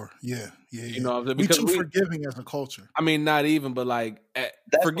 Sure, yeah. You know what I'm saying? We Because too forgiving as a culture. I mean, not even, but like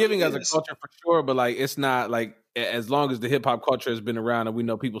forgiving as a culture for sure, but like it's not like as long as the hip hop culture has been around and we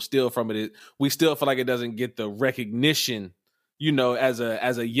know people steal from it, we still feel like it doesn't get the recognition, as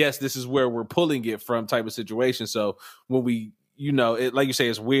a yes, this is where we're pulling it from type of situation. So when we it, like you say,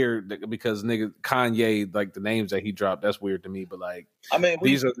 it's weird because nigga Kanye, like the names that he dropped, that's weird to me. But like, I mean,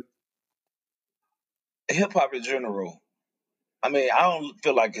 these are hip hop in general. I mean, I don't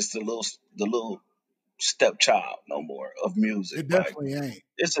feel like it's the little stepchild no more of music. It definitely ain't.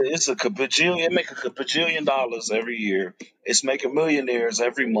 It's a bajillion. It make a bajillion dollars every year. It's making millionaires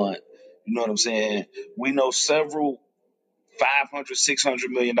every month. You know what I'm saying? We know several $500, $600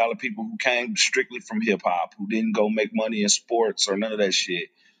 million people who came strictly from hip hop, who didn't go make money in sports or none of that shit.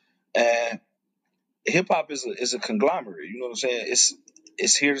 And hip hop is a conglomerate. You know what I'm saying?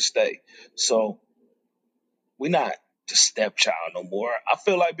 It's here to stay. So we're not the stepchild no more. I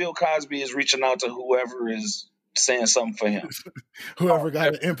feel like Bill Cosby is reaching out to whoever is saying something for him. Whoever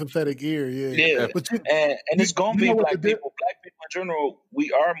got an empathetic ear, yeah. But and it's gonna be black people. Black people in general,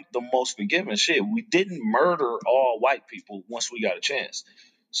 we are the most forgiving shit. We didn't murder all white people once we got a chance.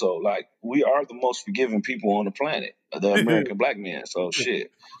 So like we are the most forgiving people on the planet, the American black man. So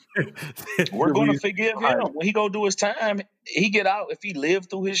shit. We're gonna forgive him. When he go do his time, he get out. If he lived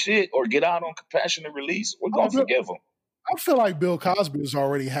through his shit or get out on compassionate release, we're gonna forgive him. I feel like Bill Cosby is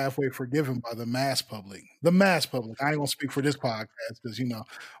already halfway forgiven by the mass public. The mass public. I ain't gonna speak for this podcast because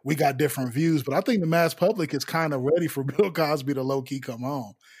we got different views, but I think the mass public is kind of ready for Bill Cosby to low key come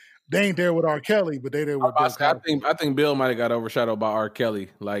home. They ain't there with R. Kelly, but they there with Bill Cosby. I think Bill might have got overshadowed by R. Kelly.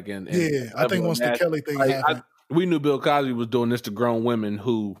 Like, I think once the Kelly thing happened, we knew Bill Cosby was doing this to grown women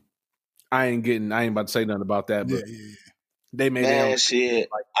who I ain't about to say nothing about that, but they made shit.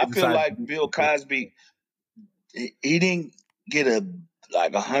 I feel like Bill Cosby. He didn't get a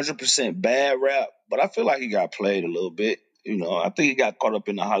 100% bad rap, but I feel like he got played a little bit. I think he got caught up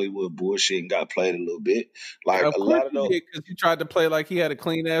in the Hollywood bullshit and got played a little bit. Like a lot of those, because he tried to play like he had a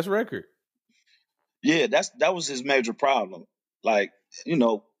clean ass record. Yeah, that was his major problem. Like,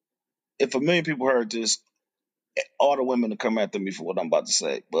 if 1 million people heard this, all the women would come after me for what I'm about to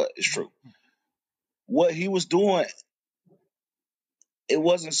say, but it's true. What he was doing, it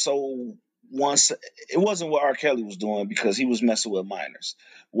wasn't what R. Kelly was doing because he was messing with minors.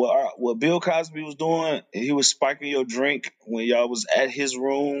 What Bill Cosby was doing, he was spiking your drink when y'all was at his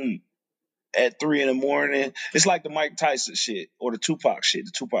room at 3 a.m. It's like the Mike Tyson shit or the Tupac shit.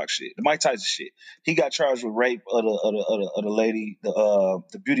 The Mike Tyson shit. He got charged with rape of the lady,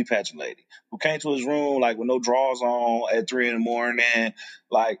 the beauty pageant lady who came to his room like with no drawers on at 3 a.m.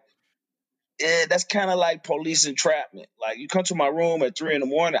 Like, yeah, that's kind of like police entrapment. Like, you come to my room at 3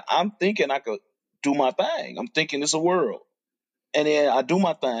 a.m, I'm thinking I could do my thing. I'm thinking it's a world. And then I do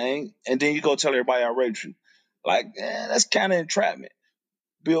my thing, and then you go tell everybody I raped you. Like, that's kind of entrapment.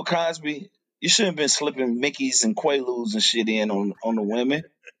 Bill Cosby, you shouldn't have been slipping Mickeys and Quaaludes and shit in on the women.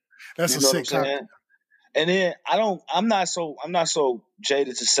 That's a sick comment. And then I'm not so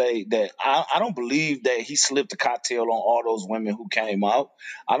jaded to say that I don't believe that he slipped a cocktail on all those women who came out.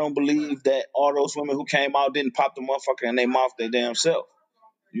 I don't believe that all those women who came out didn't pop the motherfucker in their mouth their damn self.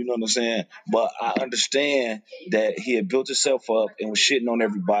 You know what I'm saying? But I understand that he had built himself up and was shitting on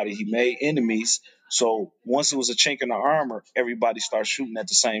everybody. He made enemies. So once it was a chink in the armor, everybody started shooting at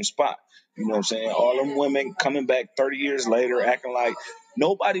the same spot. You know what I'm saying? All them women coming back 30 years later acting like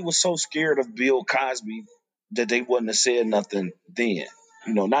nobody was so scared of Bill Cosby that they wouldn't have said nothing then.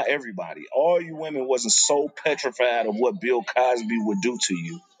 Not everybody. All you women wasn't so petrified of what Bill Cosby would do to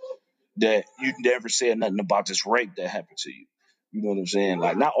you that you never said nothing about this rape that happened to you. You know what I'm saying?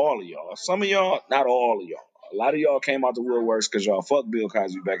 Like, not all of y'all. Some of y'all, not all of y'all. A lot of y'all came out the woodworks because y'all fucked Bill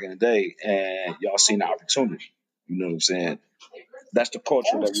Cosby back in the day and y'all seen the opportunity. You know what I'm saying? That's the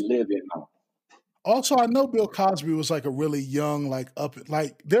culture that we live in now. Also, I know Bill Cosby was like a really young,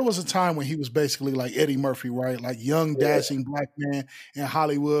 there was a time when he was basically like Eddie Murphy, right? Like young, dashing black man in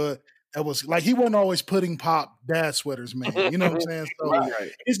Hollywood. That was like he wasn't always putting pop dad sweaters, man. You know what I'm saying? So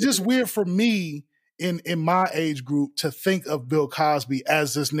Right. it's just weird for me in my age group to think of Bill Cosby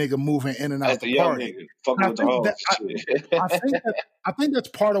as this nigga moving in and out That's the the young party. nigga. Fucking with the hoes. I think that's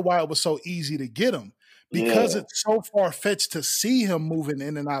part of why it was so easy to get him. Because it's so far fetched to see him moving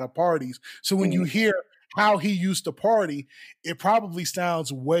in and out of parties. So when you hear how he used to party, it probably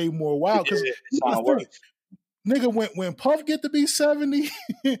sounds way more wild. Because nigga, when Puff get to be 70,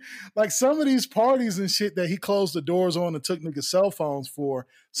 like some of these parties and shit that he closed the doors on and took niggas' cell phones for,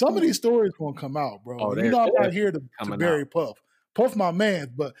 some of these stories gonna come out, bro. Oh, I'm not here to bury Puff. Puff my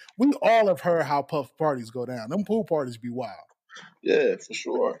man, but we all have heard how Puff parties go down. Them pool parties be wild. Yeah, for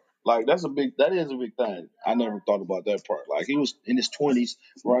sure. Like that is a big thing. I never thought about that part. Like he was in his 20s,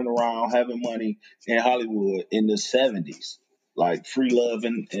 running around having money in Hollywood in the 70s, like free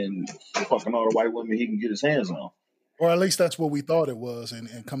loving and fucking all the white women he can get his hands on. Or at least that's what we thought it was, and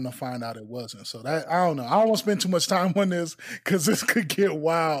come to find out it wasn't. So that I don't know. I don't want to spend too much time on this because this could get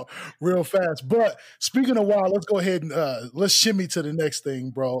wild real fast. But speaking of wild, let's go ahead and let's shimmy to the next thing,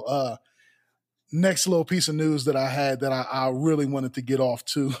 bro. Next little piece of news that I had that I really wanted to get off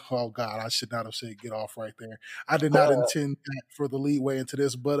to. Oh God, I should not have said get off right there. I did not intend that for the leadway into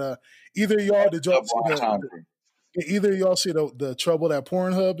this, but either of y'all see the trouble that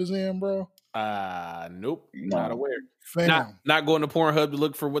Pornhub is in, bro? Nope, not aware. Fam. Not going to Pornhub to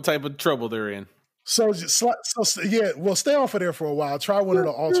look for what type of trouble they're in. So yeah, well, stay off of there for a while. Try one of the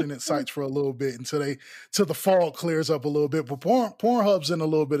alternate sites for a little bit till the fog clears up a little bit. But Pornhub's in a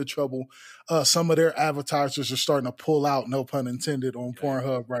little bit of trouble. Some of their advertisers are starting to pull out, no pun intended, on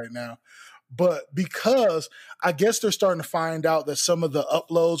Pornhub right now. But because I guess they're starting to find out that some of the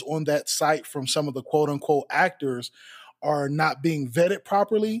uploads on that site from some of the quote unquote actors are not being vetted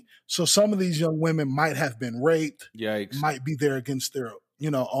properly. So some of these young women might have been raped. Yikes. Might be there against their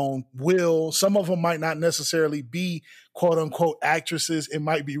own will. Some of them might not necessarily be quote unquote actresses. It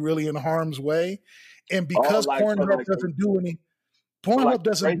might be really in harm's way. And because Pornhub doesn't do any, Pornhub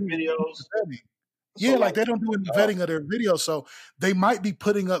doesn't do videos. Yeah, like they don't do any vetting of their videos. So they might be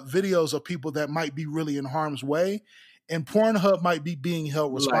putting up videos of people that might be really in harm's way. And Pornhub might be being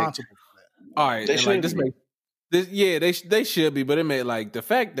held responsible for that. All right. They should they should be, but it may the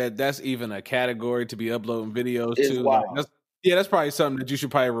fact that that's even a category to be uploading videos to. That's probably something that you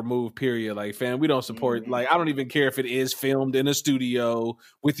should probably remove, period. Like, fam, we don't support, I don't even care if it is filmed in a studio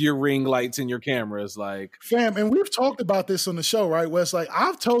with your ring lights and your cameras, Fam, and we've talked about this on the show, right, Wes? Like,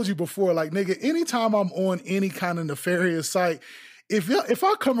 I've told you before, nigga, anytime I'm on any kind of nefarious site, if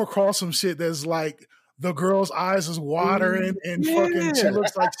I come across some shit that's the girl's eyes is watering and fucking she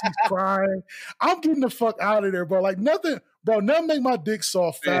looks like she's crying, I'm getting the fuck out of there, bro. Nothing make my dick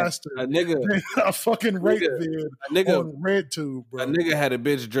soft faster than a fucking rape vid on RedTube, bro. A nigga had a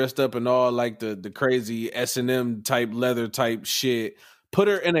bitch dressed up in all the crazy S&M type leather type shit. Put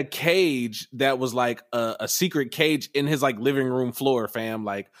her in a cage that was a secret cage in his living room floor, fam.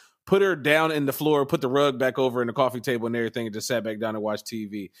 Put her down in the floor, put the rug back over in the coffee table and everything, and just sat back down and watched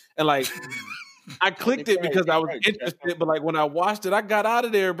TV. And I clicked it because I was interested, but when I watched it, I got out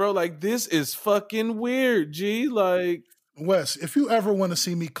of there, bro. This is fucking weird, G. Wes, if you ever want to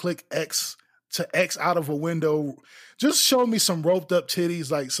see me click X out of a window, just show me some roped up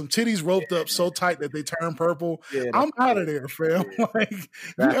titties, some titties roped up so tight that they turn purple. I'm out of there, fam. If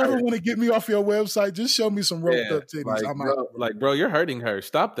you ever want to get me off your website, just show me some roped up titties. I'm out. Bro, you're hurting her.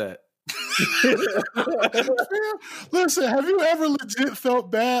 Stop that. Listen, have you ever legit felt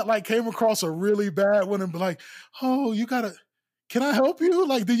bad, came across a really bad one and be like, oh, can I help you?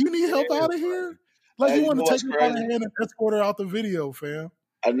 Do you need help out of here? You want to take her by the hand and escort her out the video, fam.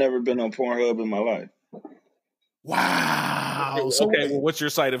 I've never been on Pornhub in my life. Wow. So well, what's your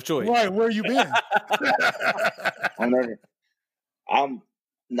site of choice? Right, where you been? I'm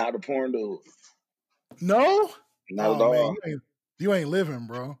not a porn dude. No? Not at all. Man, you ain't living,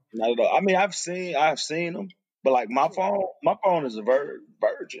 bro. Not at all. I mean, I've seen them, but my phone is a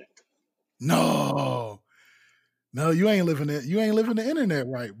virgin. No, you ain't living it. You ain't living the internet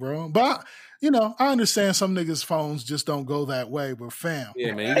right, bro. But I understand some niggas' phones just don't go that way. But fam,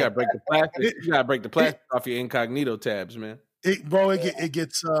 yeah, man, you gotta break the plastic. You gotta break the plastic off your incognito tabs, man.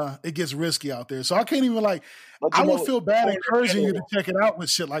 It gets risky out there. So I can't even like. But I would feel bad porn in encouraging you to general- check it out with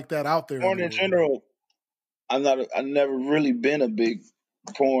shit like that out there. Porn in general, I've never really been a big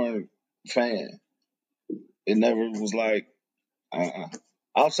porn fan. It never was like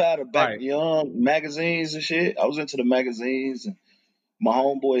outside of back Right. young magazines and shit. I was into the magazines, and my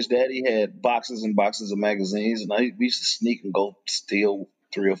homeboy's daddy had boxes and boxes of magazines, and we used to sneak and go steal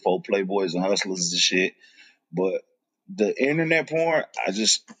 3 or 4 Playboys and Hustlers and shit. But the internet porn,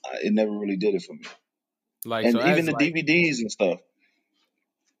 it never really did it for me. Like, And so even as, the like, DVDs and stuff.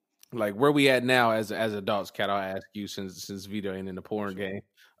 like where we at now as adults, Cat, I'll ask you since Vito ain't in the porn game.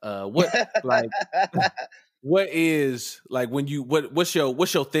 What like what is like when you what's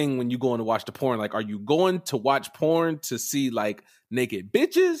your thing when you going to watch the porn? Like, are you going to watch porn to see like naked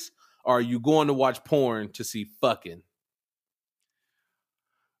bitches, or are you going to watch porn to see fucking?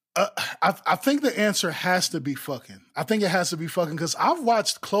 I think the answer has to be fucking. I think it has to be fucking because I've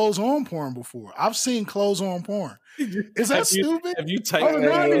watched clothes on porn before. I've seen clothes on porn. Is that stupid? Have you typed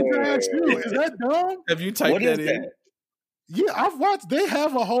now I need to ask you. Is that dumb? Have you typed What that is in? that? Yeah, I've watched. They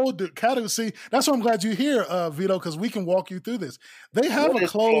have a whole category. See, that's why I'm glad you're here, Vito, because we can walk you through this. They have What a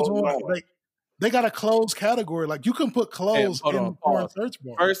is clothes clothes on. on? They got a clothes category. Like you can put clothes hold in on, the porn pause. search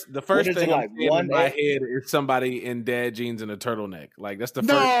bar. The first is it, thing I'm like, seeing in my 1X? head is somebody in dad jeans and a turtleneck. Like that's the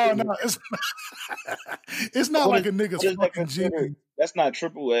first No, thing. no, it's not like a nigga's What is that fucking considered? jeans. That's not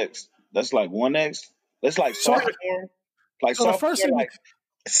triple X. That's like 1X. That's like So- soft porn. Like So the soft first porn, thing, like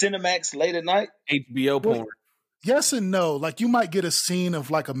Cinemax late at night. HBO Well, porn. yes and no. Like you might get a scene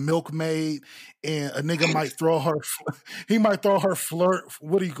of like a milkmaid, and a nigga might throw her. He might throw her flirt.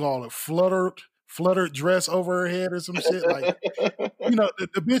 What do you call it? Fluttered dress over her head or some shit. Like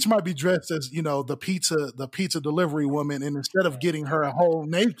the bitch might be dressed as the pizza delivery woman, and instead of getting her whole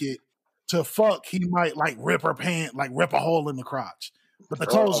naked to fuck, he might like rip her pant, like rip a hole in the crotch. But the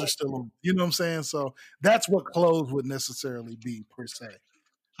clothes are still on. You know what I'm saying? So that's what clothes would necessarily be per se.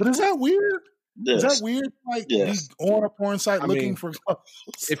 But is that weird? Is that Yes. weird? Like Yes. be on a porn site I looking mean, for clothes?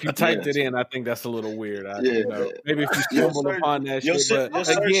 If you typed Yes. it in, I think that's a little weird. Yeah. Maybe if you Your stumbled search, upon that your, shit. se- But your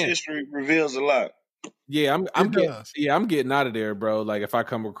search again, history reveals a lot. yeah, I'm It getting does. I'm getting out of there, bro. Like if I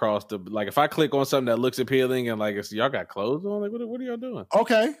come across if I click on something that looks appealing and like y'all got clothes on, like what are y'all doing?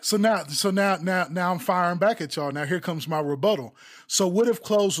 Okay, so now I'm firing back at y'all. Now here comes my rebuttal. So what if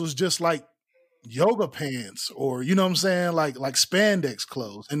clothes was just like yoga pants, or you know what I'm saying, like spandex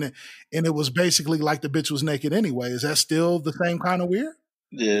clothes, and it was basically like the bitch was naked anyway? Is that still the same kind of weird?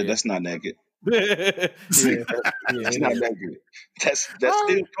 Yeah, that's not naked. yeah, That's not naked. That's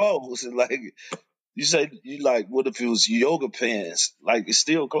still clothes. And like you say, you like, what if it was yoga pants? Like it's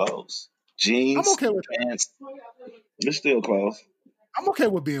still clothes. Jeans, I'm okay with pants. It's still clothes. I'm okay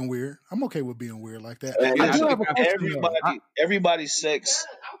with being weird. I'm okay with being weird like that. And I do have a question though. everybody's sex,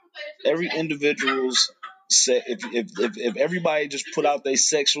 every individual's sex. If everybody just put out their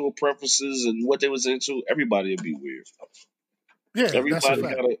sexual preferences and what they was into, everybody would be weird. Yeah, that's a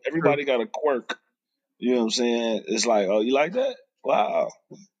fact. Everybody got a quirk. You know what I'm saying? It's like, oh, you like that? Wow.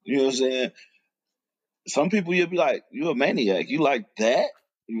 You know what I'm saying? Some people you'll be like, you a maniac. You like that?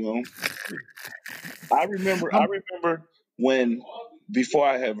 You know. I remember when before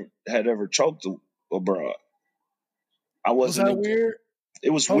I had ever choked a broad. I Was wasn't. that weird? It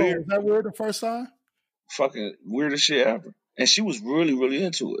was Hold on, weird. was that weird the first time? Fucking weirdest shit ever. And she was really, really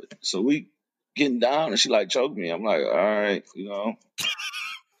into it. So we getting down and she like choked me. I'm like, all right, you know.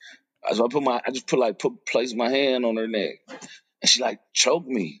 So I placed my hand on her neck and she like choked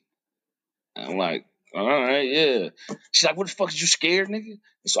me. And I'm like, all right, yeah. She's like, what the fuck, is you scared, nigga? And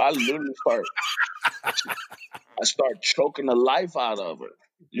so I literally start choking the life out of her.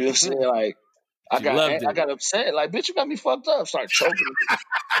 You know what I'm saying? Like I got upset. Like, bitch, you got me fucked up. Start choking.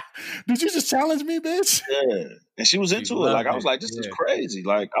 Did you just challenge me, bitch? Yeah. And she was into it. Like, I was like, this is crazy.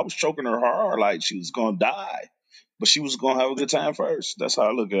 Like, I was choking her hard. Like, she was going to die. But she was going to have a good time first. That's how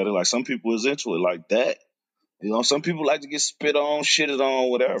I look at it. Like, some people is into it like that. You know, some people like to get spit on, shitted on,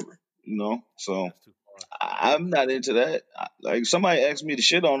 whatever. You know? So, I'm not into that. Like, if somebody asks me to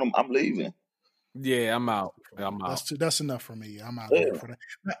shit on them, I'm leaving. Yeah, I'm out. That's enough for me. I'm out of there for that.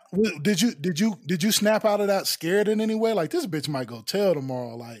 Now, did you snap out of that scared in any way? Like, this bitch might go tell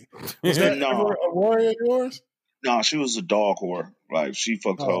tomorrow. Like, was that ever a worry of yours? No, she was a dog whore. Like, she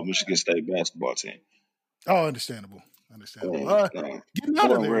fucked the whole Michigan State basketball team. Oh, understandable. Getting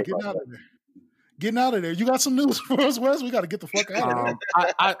out of there. Getting out of there. You got some news for us, Wes? We got to get the fuck out of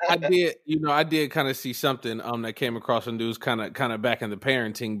there. I did kind of see something that came across the news kind of back in the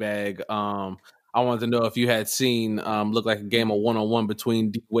parenting bag. I wanted to know if you had seen look like a game of 1-on-1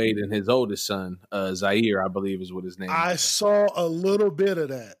 between D Wade and his oldest son, Zaire, I believe is what his name is. I saw a little bit of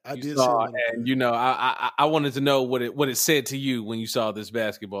that. I did see a little bit. And you know, I wanted to know what it said to you when you saw this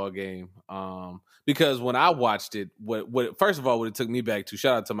basketball game. Because when I watched it, what first of all, what it took me back to,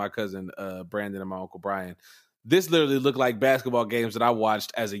 shout out to my cousin Brandon and my uncle Brian. This literally looked like basketball games that I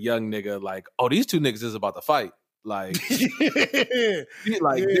watched as a young nigga. Like, oh, these two niggas is about to fight. Like, This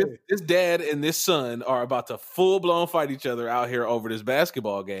dad and this son are about to full blown fight each other out here over this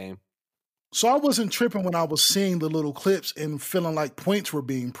basketball game. So I wasn't tripping when I was seeing the little clips and feeling like points were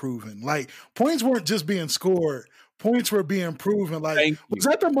being proven. Like points weren't just being scored; points were being proven. Like, was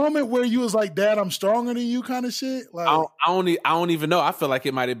that the moment where you was like, "Dad, I'm stronger than you," kind of shit? Like, I don't even know. I feel like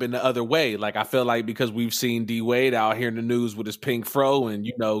it might have been the other way. Like, I feel like because we've seen D Wade out here in the news with his pink fro and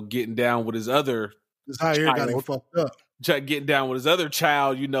getting down with his other. Zaire got him fucked up. Getting down with his other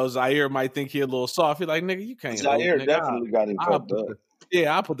child, Zaire might think he a little soft. He's like, nigga, you can't. Zaire definitely got him fucked up.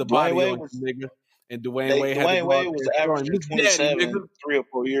 I put the body on you, nigga. And Dwayne Wade was averaging 27 3 or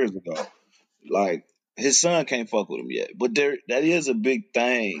 4 years ago. Like, his son can't fuck with him yet. But that is a big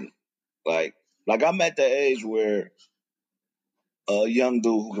thing. Like I'm at that age where a young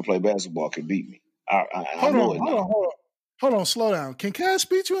dude who can play basketball can beat me. Hold on, slow down. Can Cass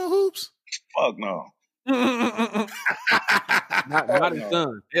beat you in hoops? Fuck no. not his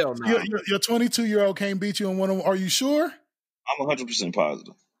son. Hell no. Your 22-year-old can't beat you in one of them. Are you sure? I'm 100%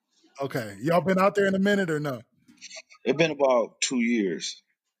 positive. Okay. Y'all been out there in a minute or no? It's been about 2 years.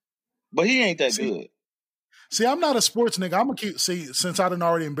 But he ain't that good. See, I'm not a sports nigga. I'm going to since I done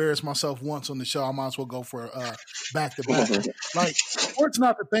already embarrassed myself once on the show, I might as well go for back-to-back. Like, sports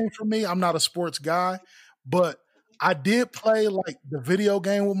not the thing for me. I'm not a sports guy. But I did play like the video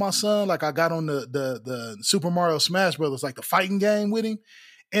game with my son. Like I got on the Super Mario Smash Brothers, like the fighting game with him.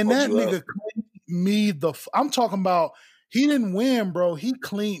 And that nigga cleaned me I'm talking about he didn't win, bro. He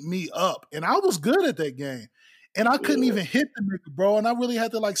cleaned me up. And I was good at that game. And I couldn't even hit the nigga, bro. And I really had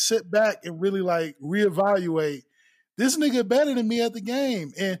to like sit back and really like reevaluate. This nigga better than me at the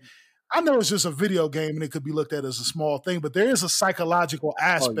game. And I know it's just a video game and it could be looked at as a small thing, but there is a psychological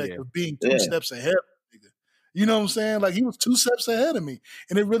aspect of being two steps ahead. You know what I'm saying? Like he was 2 steps ahead of me.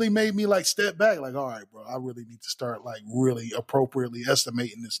 And it really made me like step back. Like, all right, bro, I really need to start like really appropriately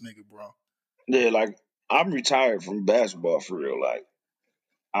estimating this nigga, bro. Yeah, like I'm retired from basketball for real. Like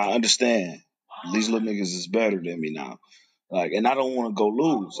I understand these little niggas is better than me now. Like, and I don't want to go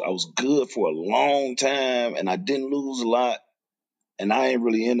lose. I was good for a long time and I didn't lose a lot. And I ain't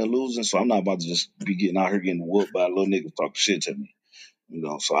really into losing, so I'm not about to just be getting out here getting whooped by a little nigga talking shit to me.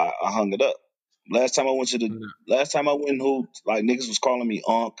 So I hung it up. Last time I went hooped, like niggas was calling me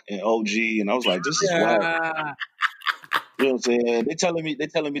Unc and OG, and I was like, this is wild. You know what I'm saying? They telling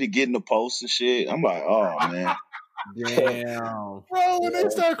me to get in the post and shit. I'm like, oh man. Damn. Bro, when they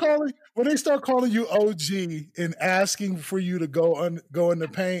start calling you OG and asking for you to go in the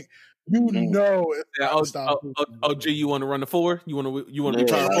paint, you know it's OG, you want to run the 4? You want to be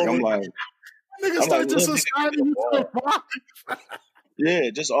trying to I'm like, niggas start just assigning you to the 5. Yeah,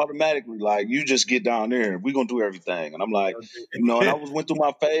 just automatically, like, you just get down there. We're going to do everything. And I'm like, and I went through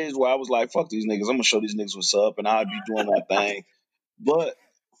my phase where I was like, fuck these niggas. I'm going to show these niggas what's up, and I'll be doing my thing. But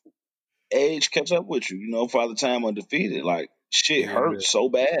age catch up with you, Father Time undefeated. Like, shit hurts so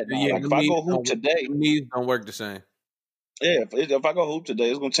bad. Like, if I go hoop today. Knees don't work the same. Yeah, if I go hoop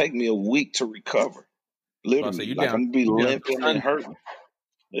today, it's going to take me a week to recover. Literally. Like, I'm going to be limping and hurting.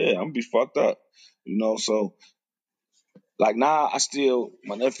 Yeah, I'm going to be fucked up. So... Like now,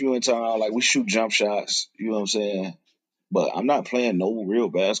 my nephew in town, like we shoot jump shots, you know what I'm saying? But I'm not playing no real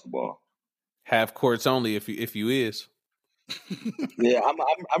basketball. Half courts only if you is. Yeah,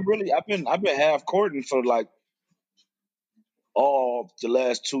 I've been half courting for like all the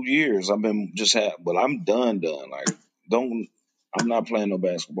last 2 years. I've been just but I'm done. Like I'm not playing no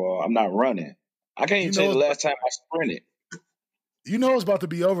basketball. I'm not running. I can't even tell you the last time I sprinted. You know it's about to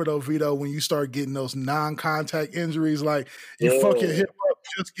be over though, Vito, when you start getting those non-contact injuries, like you fuck your hip up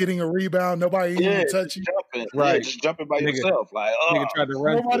just getting a rebound, nobody even touch you. Jumping. Right. Yeah, just jumping by yourself. Like, nigga tried to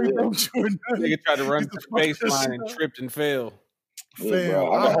run. Nobody knows you. Nigga tried to run to the baseline and tripped and fell. Yeah,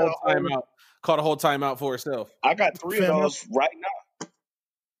 Caught a whole timeout for herself. I got 3 of those right now.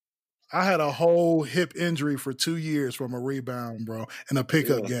 I had a whole hip injury for 2 years from a rebound, bro, in a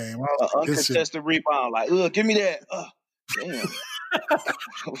pickup game. Uncontested rebound. Like, give me that. Damn.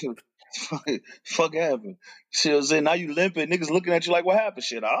 Fuck happened. Shit, now you limping. Niggas looking at you like, what happened?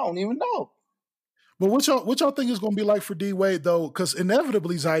 Shit, I don't even know. But what y'all think is going to be like for D Wade though? Because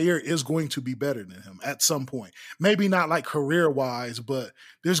inevitably Zaire is going to be better than him at some point. Maybe not like career wise, but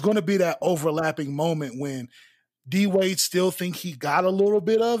there's going to be that overlapping moment when D Wade still think he got a little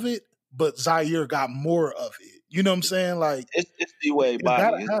bit of it, but Zaire got more of it. You know what I'm saying? Like It's D Wade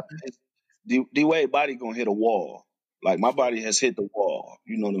body. It's D Wade body gonna hit a wall. Like my body has hit the wall.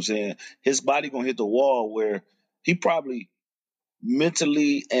 You know what I'm saying? His body gonna hit the wall where he probably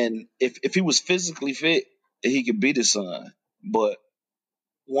mentally and if he was physically fit, he could beat his son. But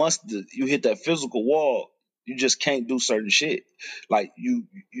once you hit that physical wall, you just can't do certain shit. Like you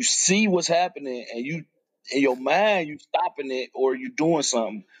see what's happening and you in your mind you stopping it or you doing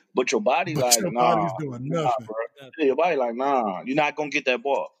something, but your body but like your nah, body's doing nothing. bro. Yeah, your body like nah, you're not gonna get that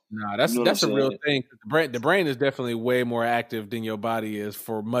ball. Nah, You know that's what a I'm real saying? thing. The brain is definitely way more active than your body is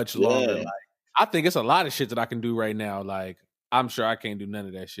for much longer. Yeah. Like I think it's a lot of shit that I can do right now. Like I'm sure I can't do none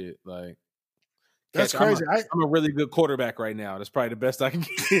of that shit. Like That's crazy. I'm a really good quarterback right now. That's probably the best I can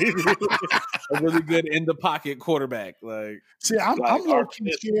get. A really good in the pocket quarterback. Like, see, I'm Like, low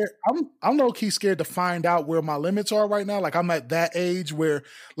key scared. I'm low key scared to find out where my limits are right now. Like I'm at that age where,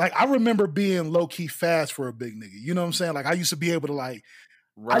 like, I remember being low key fast for a big nigga. You know what I'm saying? Like I used to be able to like.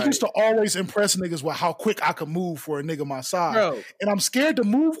 right. I used to always impress niggas with how quick I could move for a nigga my size. Bro, And I'm scared to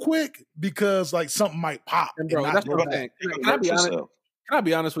move quick because like something might pop. and bro, and that's not what I'm go saying. you Can gonna I be hurt honest? yourself. Can I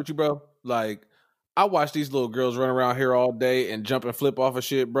be honest with you, bro? Like, I watch these little girls run around here all day and jump and flip off of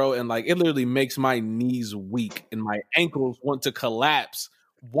shit, bro, and like it literally makes my knees weak and my ankles want to collapse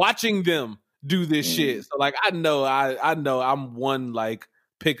watching them do this shit. So like I know I'm one like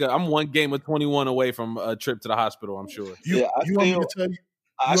I'm one game of 21 away from a trip to the hospital, I'm sure. You want me to tell you?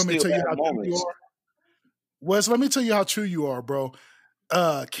 I You want me to still tell you have how true you moments. are? Wes, let me tell you how true you are, bro.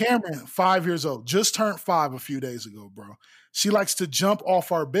 Cameron, 5 years old, just turned 5 a few days ago, bro. She likes to jump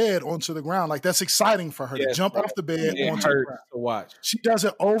off our bed onto the ground. Like that's exciting for her to Yes, jump bro. off the bed It onto the hurts ground. to watch. She does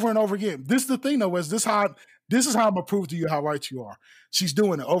it over and over again. This is the thing, though, Wes. This is how I'm gonna prove to you how right you are. She's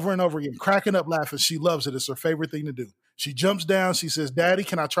doing it over and over again, cracking up laughing. She loves it. It's her favorite thing to do. She jumps down. She says, "Daddy,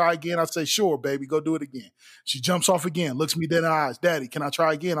 can I try again?" I say, "Sure, baby, go do it again." She jumps off again, looks me dead in the eyes. "Daddy, can I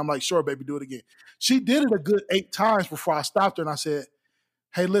try again?" I'm like, "Sure, baby, do it again." She did it a good 8 times before I stopped her and I said,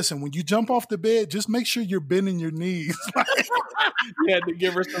 "Hey, listen, when you jump off the bed, just make sure you're bending your knees." You had to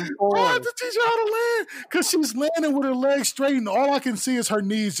give her some I form. had to teach her how to land because she's landing with her legs straight, and all I can see is her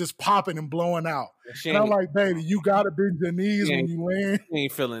knees just popping and blowing out. And I'm like, "Baby, you gotta bend your knees when you land." She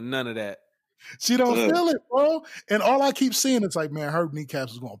ain't feeling none of that. She don't feel it, bro. And all I keep seeing is like, man, her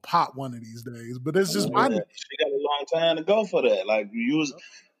kneecaps is gonna pop one of these days. But it's just my knee. She got a long time to go for that. Like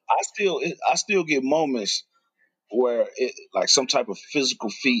I still get moments where it like some type of physical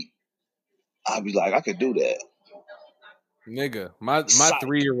feat. I'd be like, I could do that. Nigga, my Psych.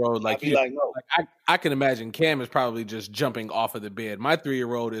 3-year-old, like I'd be you, like, no. like I can imagine Cam is probably just jumping off of the bed. My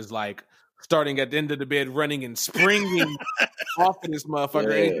 3-year-old is like starting at the end of the bed, running and springing off of this motherfucker.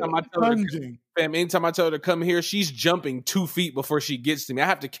 Yeah. Anytime I tell her to come here, she's jumping 2 feet before she gets to me. I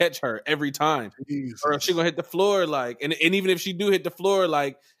have to catch her every time, or she gonna hit the floor. Like, and even if she do hit the floor,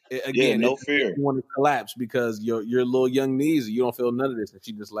 like again, no fear. You want to collapse because your little young knees, you don't feel none of this, and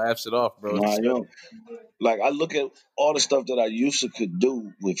she just laughs it off, bro. Nah, yo. Like I look at all the stuff that I used to could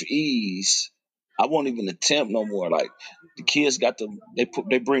do with ease. I won't even attempt no more. Like the kids got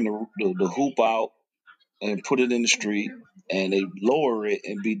they bring the hoop out and put it in the street and they lower it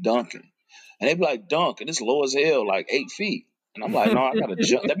and be dunking. And they be like, dunk, and it's low as hell, like 8 feet. And I'm like, no, I gotta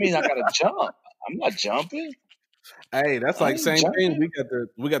jump. That means I gotta jump. I'm not jumping. Hey, that's like same thing.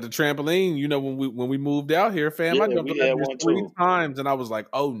 We got the trampoline. You know, when we moved out here, fam, I jumped on that 3 times, and I was like,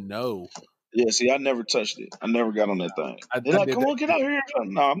 oh no. Yeah, see, I never touched it. I never got on that thing. They're like, come on, get out here.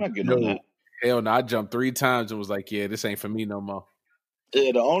 No, I'm not getting on that. Hell no, I jumped 3 times and was like, yeah, this ain't for me no more.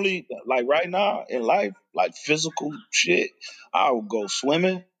 Yeah, the only, like right now in life, like physical shit, I would go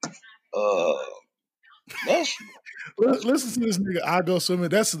swimming. Listen to this nigga. I go swimming.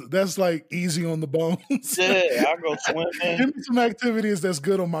 That's like easy on the bones. Yeah, I go swimming. Give me some activities that's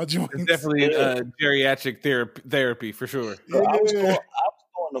good on my joints. It's definitely geriatric therapy for sure. Yeah. I was going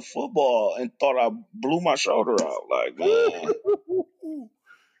to football and thought I blew my shoulder out. Like, man.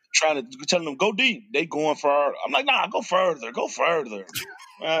 Telling them, go deep. They going far. I'm like, nah, go further.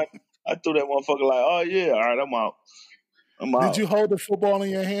 Man, I threw that motherfucker like, oh yeah, all right, I'm out. Did you hold the football in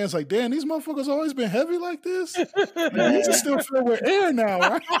your hands like, damn, these motherfuckers always been heavy like this? Man, you just still feel with air now,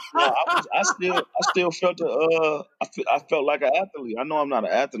 right? No, I still felt I felt like an athlete. I know I'm not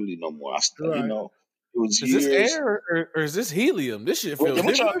an athlete no more. You know, it was years. Is this air or is this helium? This shit feels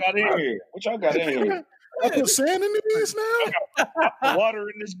what y'all got in here? What y'all got in here? I put sand in these now. I got water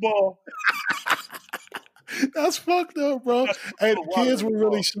in this ball. That's fucked up, bro. That's Hey, the water in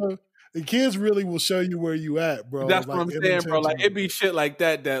the ball. the kids really will show you where you at, bro. That's what Like I'm saying, bro. Like unintentionally. it be shit like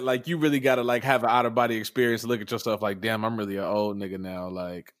that like you really gotta like have an out of body experience. Look at yourself like, damn, I'm really an old nigga now.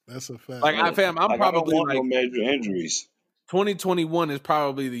 Like That's a fact. I'm Like, I don't probably want like no major injuries. 2021 is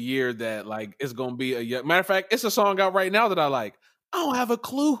probably the year that like it's gonna be a year. Matter of fact, it's a song out right now that I like. I don't have a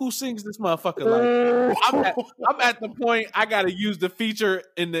clue who sings this motherfucker. Like I'm at the point I gotta use the feature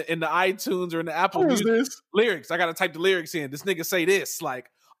in the iTunes or in the Apple Who is Music this? lyrics. I gotta type the lyrics in. This nigga say this like,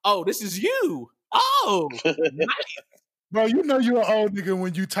 oh, this is you. Oh, nice. Bro, you know you're an old nigga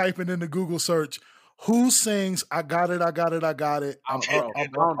when you typing in the Google search, who sings I got it, I got it, I got it. I'm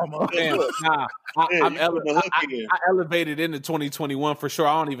elevated into 2021 for sure.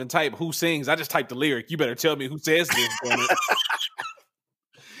 I don't even type who sings. I just type the lyric. You better tell me who says this.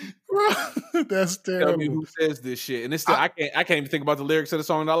 That's terrible. Tell me who says this shit. And it's still I can't even think about the lyrics of the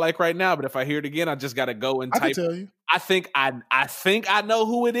song that I like right now. But if I hear it again, I just gotta go and type. I can tell you. I think I know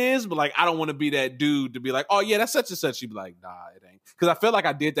who it is, but like I don't want to be that dude to be like, oh yeah, that's such and such. You'd be like, nah, it ain't. Because I feel like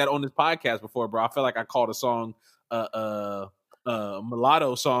I did that on this podcast before, bro. I feel like I called a song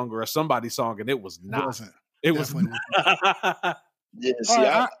mulatto song or a somebody song, and it was not. It was not. Yeah, see,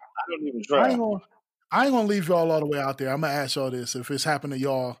 I don't even try. I ain't gonna leave y'all all the way out there. I'm gonna ask y'all this if it's happened to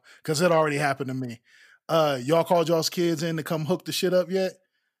y'all, because it already happened to me. Y'all called y'all's kids in to come hook the shit up yet?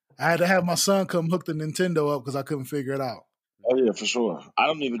 I had to have my son come hook the Nintendo up because I couldn't figure it out. Oh yeah, for sure. I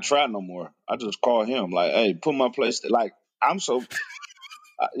don't even try no more. I just call him like, hey, put my PlayStation. Like I'm so put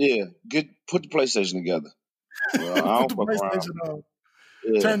the PlayStation together. Well, I don't fuck around. On.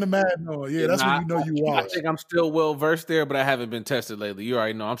 Yeah. Turn the Madden on. Yeah, that's when you know you watch. I think I'm still well versed there, but I haven't been tested lately. You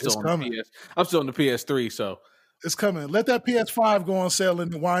already know I'm still on the PS. I'm still on the PS3, so it's coming. Let that PS5 go on sale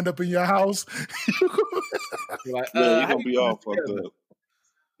and wind up in your house. You're like, you're gonna be all fucked up.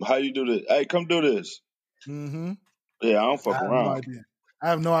 How you do this? Hey, come do this. Mm-hmm. Yeah, I don't fuck around. No idea. I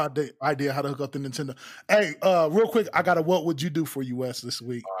have no idea how to hook up the Nintendo. Hey, real quick, I got a what would you do for you, Wes, this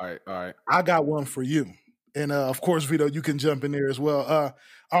week? All right. I got one for you. And of course, Vito, you can jump in there as well.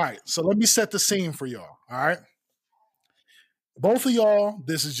 All right, so let me set the scene for y'all. All right. Both of y'all,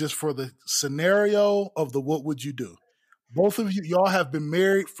 this is just for the scenario of the what would you do. Both of you, y'all have been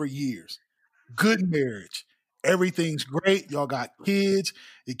married for years. Good marriage. Everything's great. Y'all got kids.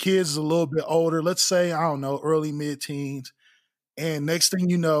 The kids is a little bit older. Let's say, I don't know, early, mid-teens. And next thing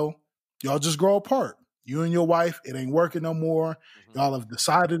you know, y'all just grow apart. You and your wife, it ain't working no more. Mm-hmm. Y'all have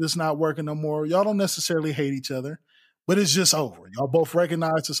decided it's not working no more. Y'all don't necessarily hate each other, but it's just over. Y'all both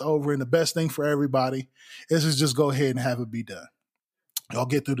recognize it's over, and the best thing for everybody is to just go ahead and have it be done. Y'all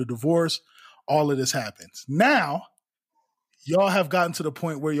get through the divorce. All of this happens. Now, y'all have gotten to the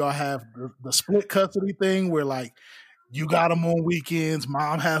point where y'all have the split custody thing where, like, you got them on weekends.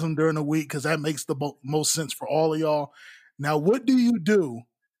 Mom has them during the week because that makes the most sense for all of y'all. Now, what do you do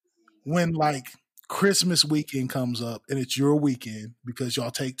when, like, Christmas weekend comes up and it's your weekend because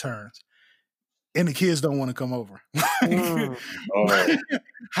y'all take turns and the kids don't want to come over?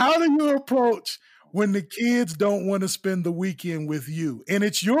 How do you approach when the kids don't want to spend the weekend with you and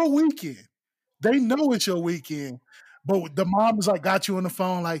it's your weekend? They know it's your weekend, but the mom is like, got you on the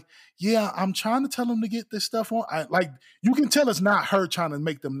phone like, yeah, I'm trying to tell them to get this stuff on. Like, you can tell it's not her trying to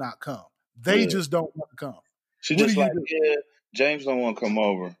make them not come. They just don't want to come. She just like, yeah, James don't want to come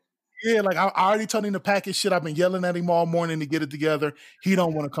over. Yeah, like I already told him to pack his shit. I've been yelling at him all morning to get it together. He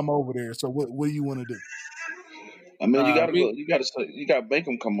don't want to come over there. So what do you want to do? I mean, you gotta go. You gotta make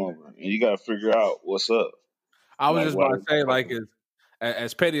him come over, and you gotta figure out what's up. I was just about to say, like,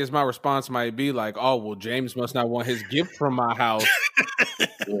 as petty as my response might be, like, oh well, James must not want his gift from my house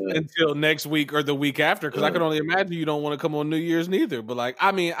until next week or the week after, because I can only imagine you don't want to come on New Year's neither. But like,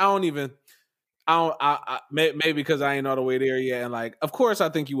 I mean, I maybe because I ain't all the way there yet, and like, of course, I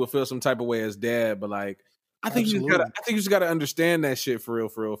think you would feel some type of way as dad, but like, I think you just gotta understand that shit for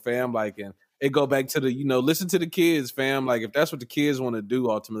real, fam. Like, and it go back to the, listen to the kids, fam. Like, if that's what the kids want to do,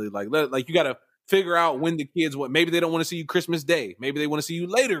 ultimately, like you gotta figure out when the kids want. Maybe they don't want to see you Christmas Day. Maybe they want to see you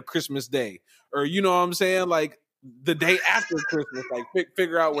later Christmas Day, or you know what I'm saying, like the day after Christmas. Like,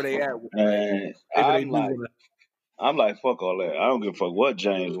 figure out where they at. I'm like, fuck all that. I don't give a fuck what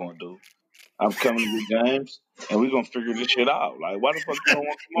James want to do. I'm coming to get James, and we're gonna figure this shit out. Like, why the fuck you don't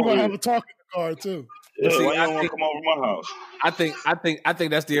want to come over? We're gonna have a talk in the car too. Yeah, why you don't want to come over to my house? I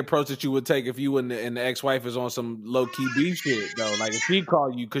think that's the approach that you would take if you and the ex-wife is on some low key beef shit though. Like, if she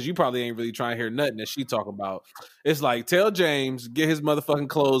call you, because you probably ain't really trying to hear nothing that she talk about. It's like, tell James, get his motherfucking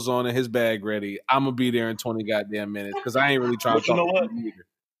clothes on and his bag ready. I'm gonna be there in 20 goddamn minutes because I ain't really trying to talk to you either.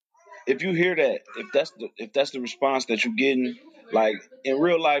 If you hear that, if that's the response that you're getting, like in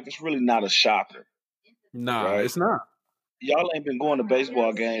real life, it's really not a shocker. Nah, right? it's not. Y'all ain't been going to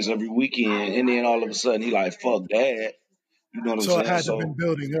baseball games every weekend, and then all of a sudden he like, fuck that. You know what I'm So it saying? had to been So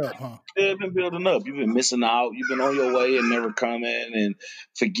building up, huh? yeah, been building up. You've been missing out. You've been on your way and never coming and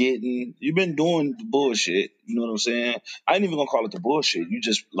forgetting. You've been doing the bullshit. You know what I'm saying? I ain't even gonna call it the bullshit. You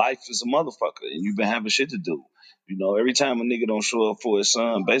just life is a motherfucker, and you've been having shit to do. You know, every time a nigga don't show up for his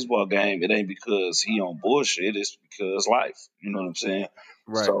son baseball game, it ain't because he on bullshit. It's because life. You know what I'm saying?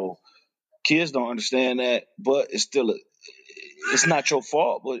 Right. So kids don't understand that, but it's not your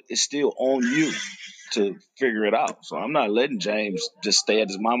fault, but it's still on you to figure it out. So I'm not letting James just stay at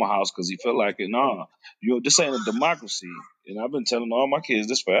his mama house because he feel like it. Nah, this ain't a democracy. And I've been telling all my kids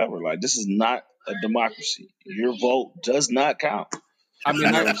this forever. Like, this is not a democracy. Your vote does not count. I You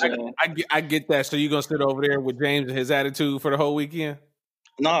mean, know what I'm saying? I get that. So you gonna sit over there with James and his attitude for the whole weekend?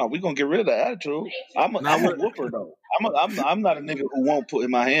 Nah, we gonna get rid of that attitude. I'm Now a what? whooper though. I'm not a nigga who won't put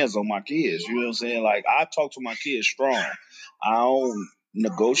my hands on my kids. You know what I'm saying? Like, I talk to my kids strong. I don't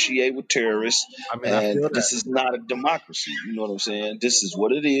negotiate with terrorists, I mean, I and feel that. this is not a democracy. You know what I'm saying? This is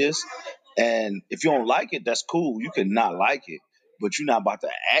what it is. And if you don't like it, that's cool. You can not like it, but you're not about to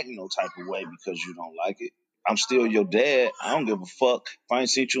act no type of way because you don't like it. I'm still your dad. I don't give a fuck if I ain't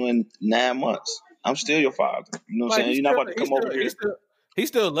seen you in 9 months. I'm still your father. You know what I'm Like saying? You're not about to come over here. he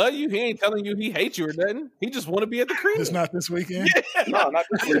still love you. He ain't telling you he hates you or nothing. He just want to be at the crib. It's not this weekend. Yeah, No, not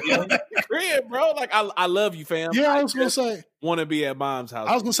this weekend. at the crib, bro. Like I love you, fam. Yeah, I I was gonna just say. want to be at mom's house.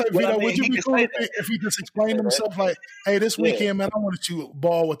 I was gonna say, Well, I Vito, mean, would you he be can cool say if that. he just He explained can say himself like, "Hey, this that. Yeah, weekend, man, I want you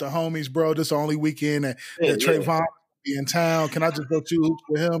ball with the homies, bro. This is the only weekend that yeah, yeah, Trayvon be in town. Can I just go shoot hoops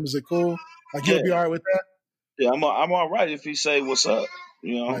with him? Is it cool? Like, you'll yeah, be all right with that, yeah. I'm all right if he say what's up.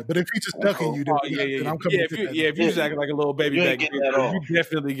 You know, right? But if he just that's ducking cool. you, Oh yeah, yeah, then yeah. I'm coming to get that. If you Yeah, just acting like a little baby you back ain't getting bitch, that then off. you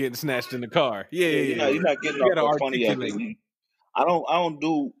definitely getting snatched in the car. Yeah, Yeah, yeah, yeah, yeah. you're not getting You off gotta that funny articulate. acting. I don't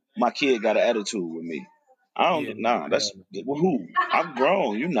do my kid got an attitude with me. I don't Yeah, nah, that's well, who? I'm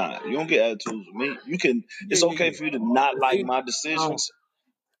grown. You not. You don't get attitudes with me. You can yeah, it's yeah, okay yeah. for you to not But like see, my um, decisions,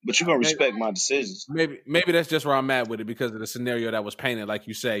 but you're gonna maybe, respect my decisions. maybe that's just where I'm at with it because of the scenario that was painted. Like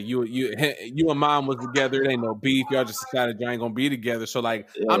you say, you and mom was together. It ain't no beef. Y'all just decided y'all ain't gonna be together. So like,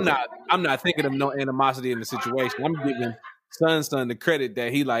 Yeah. I'm not thinking of no animosity in the situation. I'm giving son the credit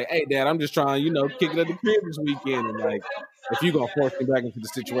that he like, hey dad, I'm just trying, kick it at the crib this weekend. And like, if you gonna force me back into the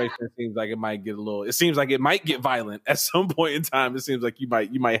situation, it seems like it might get a little. It seems like it might get violent at some point in time. It seems like you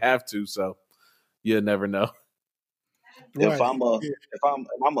might have to. So you'll never know. If Right? I'm a Yeah.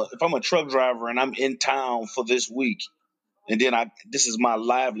 if I'm a truck driver and I'm in town for this week, and then this is my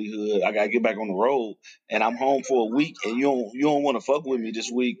livelihood. I gotta get back on the road, and I'm home for a week, and you don't want to fuck with me this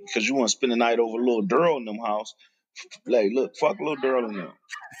week because you want to spend the night over little Durl in them house. Like, look, fuck little Durl in them.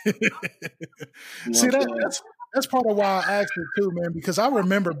 You know what See I'm that saying? that's part of why I asked it too, man. Because I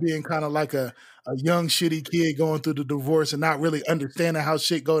remember being kind of like a young shitty kid going through the divorce and not really understanding how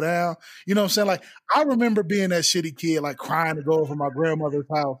shit go down. You know what I'm saying? Like, I remember being that shitty kid, like crying to go over my grandmother's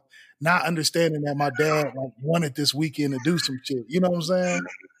house, not understanding that my dad like wanted this weekend to do some shit. You know what I'm saying?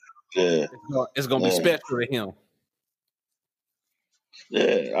 Yeah, It's gonna be yeah, special to him.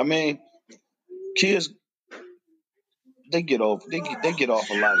 yeah. I mean, kids they get off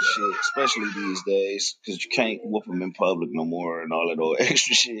a lot of shit, especially these days, because you can't whoop them in public no more and all that old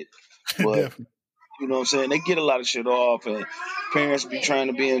extra shit. But Definitely. you know what I'm saying? They get a lot of shit off, and parents be trying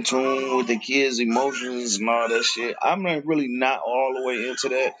to be in tune with their kids' emotions and all that shit. I'm not really not all the way into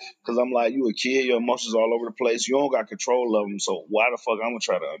that because I'm like, you a kid, your emotions all over the place. You don't got control of them, so why the fuck I'm gonna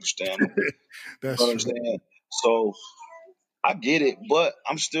try to understand them? You That's know what I'm true. saying? So I get it, but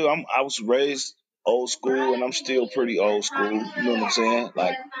I was raised old school, and I'm still pretty old school. You know what I'm saying?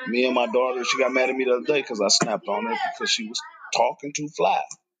 Like, me and my daughter, she got mad at me the other day because I snapped on her because she was talking too fly.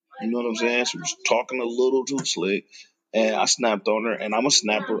 You know what I'm saying? She was talking a little too slick, and I snapped on her. And I'm a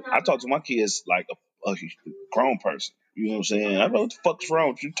snapper. I talk to my kids like a grown person. You know what I'm saying? I know what the fuck's wrong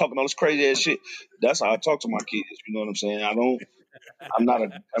with you talking all this crazy ass shit. That's how I talk to my kids. You know what I'm saying? I'm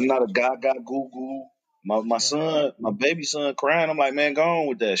not a gaga goo goo. My Right. son, my baby son crying. I'm like, man, go on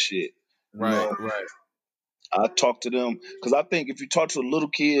with that shit. You Right, know, right. I talk to them because I think if you talk to little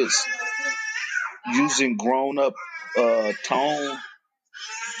kids using grown up tone,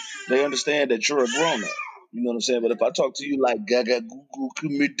 they understand that you're a grown up. You know what I'm saying? But if I talk to you like gaga goo goo,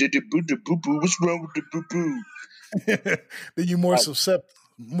 boo boo, what's wrong with the boo boo? Then you Like,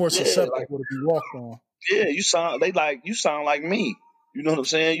 more yeah, like, susceptible to be walked on. yeah, you sound like me. You know what I'm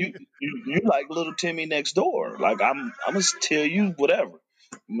saying? You like little Timmy next door. Like, I'm gonna tell you whatever.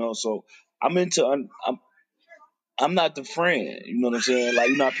 You know, so I'm into I'm not the friend. You know what I'm saying? Like,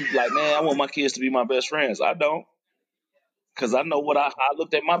 how people like, man, I want my kids to be my best friends. I don't. because I know what I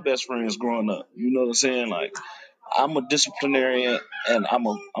looked at my best friends growing up. You know what I'm saying? Like I'm a disciplinarian, and I'm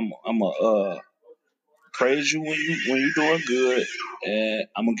a praise you when you doing good, and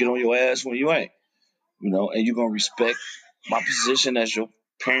I'm gonna get on your ass when you ain't. You know, and you're gonna respect my position as your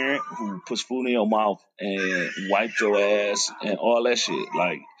parent who puts food in your mouth and wiped your ass and all that shit.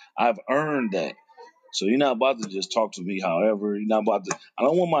 Like I've earned that. So you're not about to just talk to me however. You're not about to. I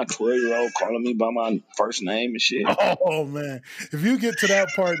don't want my 12-year-old calling me by my first name and shit. Oh man, if you get to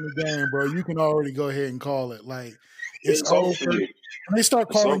that part in the game, bro, you can already go ahead and call it. Like it's It's over over. for you. When they start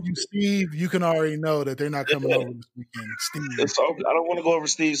It's over. calling you Steve, you can already know that they're not coming Yeah, over this weekend. Steve. it's over. I don't want to go over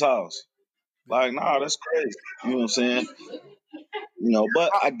Steve's house. Like, nah, that's crazy. You know what I'm saying? You know,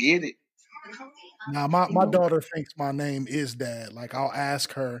 but I get it. Now my You know? daughter thinks my name is Dad. Like I'll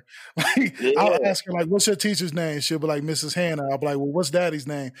ask her, like I'll Yeah, ask her, like, what's your teacher's name? She'll be like Mrs. Hannah. I'll be like, well, what's Daddy's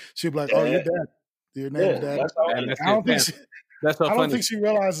name? She'll be like, oh, your Dad. dad. Your name's Yeah, Daddy. that's how And that's I it, don't think fam. she, That's so I don't funny. think she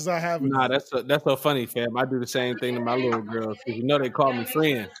realizes I have a Nah, name. that's so funny, fam. I do the same thing to my little girls because you know they call me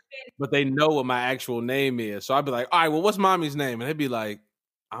friend, but they know what my actual name is. So I'd be like, all right, well, what's mommy's name? And they'd be like,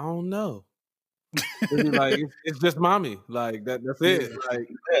 I don't know. They'd be like, it's just mommy. Like that's it. Yeah.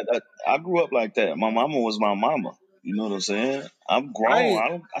 Like I grew up like that. My mama was my mama. You know what I'm saying? I'm I grown.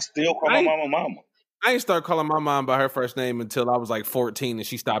 ain't, I still call I my ain't, mama mama. I ain't start calling my mom by her first name until I was like 14 and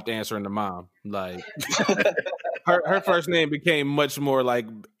she stopped answering the mom. Like her first name became much more like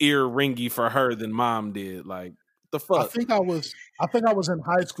ear ringy for her than mom did. Like the I fuck. think I was in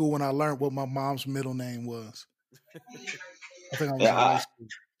high school when I learned what my mom's middle name was. I think I was Yeah, in high school.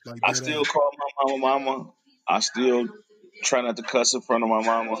 Like I dead still ass. call my mama mama. I still try not to cuss in front of my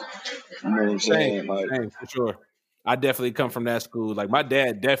mama. You know what I'm Same, saying? Like, same for sure. I definitely come from that school. Like my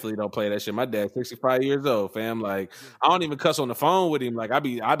dad definitely don't play that shit. My dad's 65 years old, fam. Like I don't even cuss on the phone with him. Like I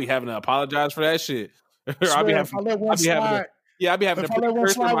be having to apologize for that shit. I I be swear, if having I let I one be having to slide, I be having to if I put let the one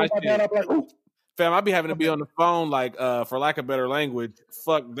curse in slide my with my shit. dad, I'll be like, "Ooh, Fam, I be having to my be bad." on the phone like for lack of better language,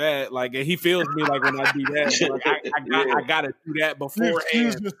 fuck that. Like and he feels me like when I do that. But like yeah, I gotta do that You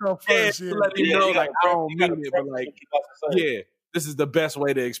excuse beforehand. yourself Yeah, first, yeah. to let him yeah. know You like gotta I prep. don't You gotta mean it, but prep like what you about to say. yeah, this is the best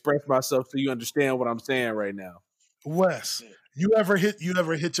way to express myself so you understand what I'm saying right now. Wes, you ever hit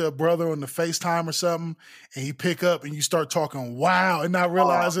your brother on the FaceTime or something, and he pick up and you start talking wow and not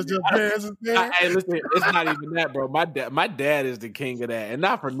realize that your parents is there? Hey, listen, it's not even that, bro. My dad is the king of that, and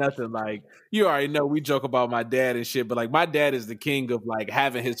not for nothing. Like you already know, we joke about my dad and shit, but like my dad is the king of like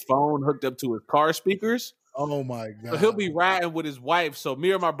having his phone hooked up to his car speakers. Oh my So he'll god! be riding with his wife. So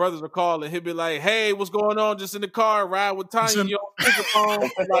me or my brothers will call and he'll be like, "Hey, what's going on? Just in the car, ride with Tanya. Listen, You on speakerphone?"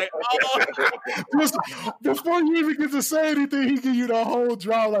 I'm like, "Oh, just before you even get to say anything, he give you the whole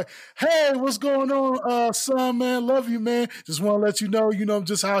drop. Like, hey, what's going on, son, man? Love you, man. Just want to let you know, I'm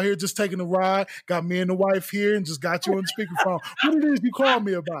just out here, just taking a ride. Got me and the wife here, and just got you on the speakerphone. What it is you called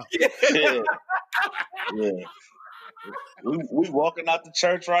me about? Yeah, yeah. We walking out the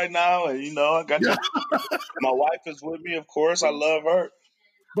church right now, and you know I got Yeah. my wife is with me. Of course, I love her.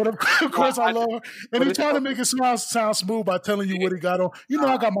 But of course, I love her. And but he it's trying so, to make it sound smooth by telling you what he got on. You know,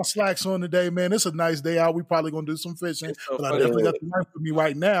 I got my slacks on today, man. It's a nice day out. We probably gonna do some fishing, it's so but I funny. definitely got the wife with me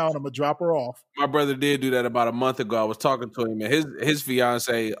right now, and I'm gonna drop her off. My brother did do that about a month ago. I was talking to him, and his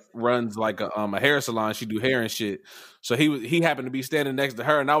fiance runs like a hair salon. She do hair and shit. So he happened to be standing next to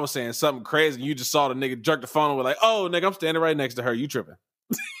her, and I was saying something crazy. And you just saw the nigga jerk the phone and was like, "Oh, nigga, I'm standing right next to her. You tripping?"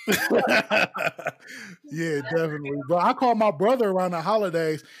 Yeah, definitely. But I call my brother around the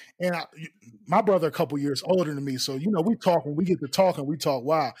holidays, and my brother a couple years older than me, so we talk when we get to talking. We talk.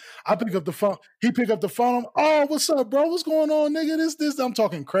 Wow, I pick up the phone. He pick up the phone. Oh, what's up, bro? What's going on, nigga? This. I'm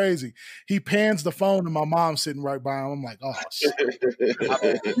talking crazy. He pans the phone, and my mom's sitting right by him. I'm like, oh shit.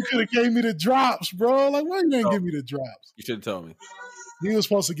 You could have gave me the drops, bro. Like, why you didn't give me the drops? You should have told me. He was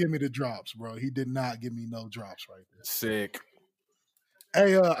supposed to give me the drops, bro. He did not give me no drops right there. Sick.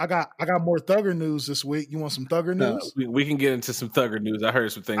 Hey, I got more Thugger news this week. You want some Thugger news? We can get into some Thugger news. I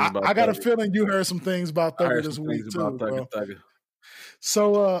heard some things about. I got Thugger. a feeling you heard some things about I Thugger heard this some week things too, about bro. Thugger.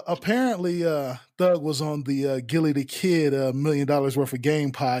 So apparently, Thug was on the Gilly the Kid $1 million worth of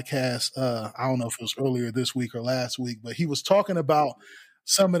game podcast. I don't know if it was earlier this week or last week, but he was talking about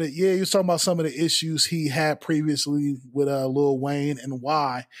he was talking about some of the issues he had previously with Lil Wayne and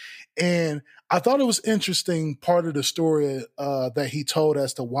why. And I thought it was interesting part of the story that he told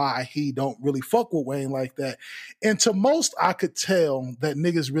as to why he don't really fuck with Wayne like that. And to most, I could tell that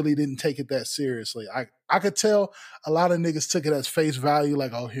niggas really didn't take it that seriously. I could tell a lot of niggas took it as face value,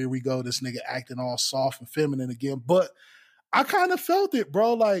 like, oh, here we go, this nigga acting all soft and feminine again. But I kind of felt it,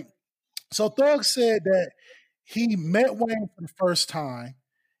 bro. Like, so Thug said that he met Wayne for the first time,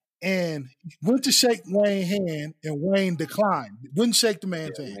 and went to shake Wayne's hand, and Wayne declined. Wouldn't shake the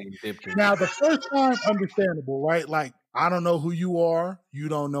man's hand. Wayne dipped him. Now, the first time, understandable, right? Like, I don't know who you are. You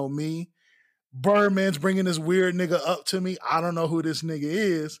don't know me. Birdman's bringing this weird nigga up to me. I don't know who this nigga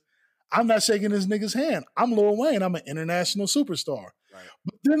is. I'm not shaking this nigga's hand. I'm Lil Wayne. I'm an international superstar. Right.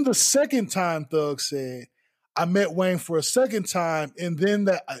 But then the second time, Thug said, I met Wayne for a second time, and then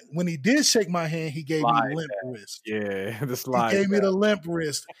when he did shake my hand, he gave me limp wrist. Yeah, the slide. He gave me the limp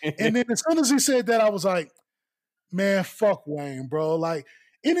wrist. And then as soon as he said that, I was like, man, fuck Wayne, bro. Like,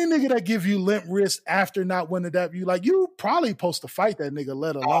 any nigga that give you limp wrist after not winning that, you probably supposed to fight that nigga,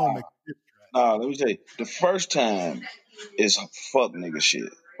 let alone make a Nah, let me tell you, the first time is fuck nigga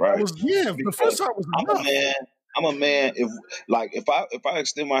shit, right? The first time was enough. I'm a man. If I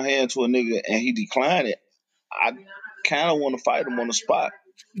extend my hand to a nigga and he decline it, I kind of want to fight him on the spot.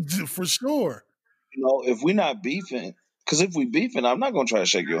 For sure. You know, if we're not beefing, because if we beefing, I'm not gonna try to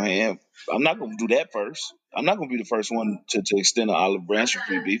shake your hand. I'm not gonna do that first. I'm not gonna be the first one to extend an olive branch if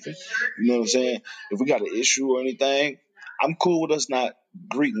we beefing. You know what I'm saying? If we got an issue or anything, I'm cool with us not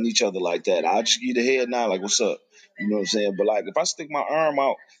greeting each other like that. I'll just give you the head nod, like, what's up? You know what I'm saying? But like, if I stick my arm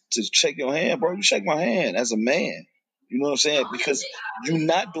out to shake your hand, bro, you shake my hand as a man. You know what I'm saying? Because you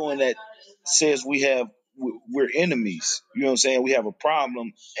not doing that says we're enemies. You know what I'm saying? We have a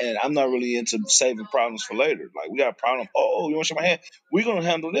problem, and I'm not really into saving problems for later. Like, we got a problem. Oh, you want to shake my hand? We're gonna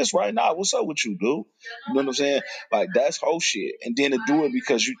handle this right now. What's up with you, dude? You know what I'm saying? Like, that's whole shit. And then to do it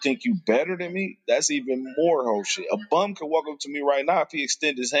because you think you better than me, that's even more whole shit. A bum could walk up to me right now. If he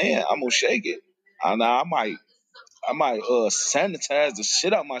extend his hand, I'm gonna shake it. I might sanitize the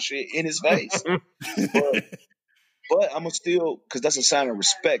shit out my shit in his face. But I'm gonna still, because that's a sign of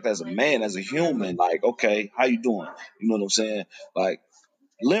respect as a man, as a human. Like, okay, how you doing? You know what I'm saying? Like,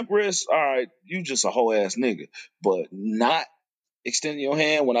 limp wrist, all right, you just a whole ass nigga. But not extending your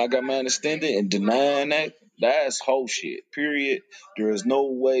hand when I got mine extended and denying that's whole shit. Period. There is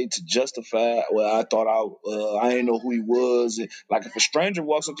no way to justify. Well, I thought I didn't know who he was. And, like, if a stranger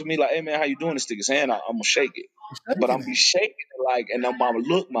walks up to me like, "Hey man, how you doing?" and stick his hand out, I'm gonna shake it. But I'm be shaking it like, and then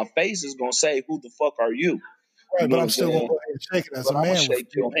my face is gonna say, "Who the fuck are you?" Right, You know but I'm still going to go ahead and shake it as a man. I'm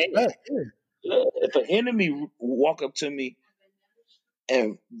shake your hand. Yeah. If an enemy walk up to me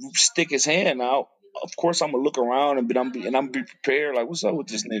and stick his hand out, of course I'm gonna look around and be prepared. Like, what's up with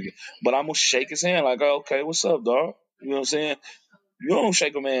this nigga? But I'm gonna shake his hand. Like, oh, okay, what's up, dog? You know what I'm saying? You don't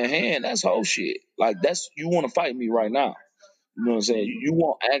shake a man's hand. That's whole shit. Like, you want to fight me right now. You know what I'm saying? You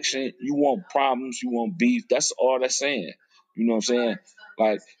want action. You want problems. You want beef. That's all that's saying. You know what I'm saying?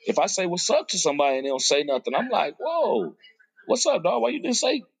 Like, if I say what's up to somebody and they don't say nothing, I'm like, whoa, what's up, dog? Why you didn't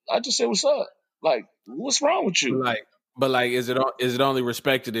say? I just said what's up. Like, what's wrong with you? But is it only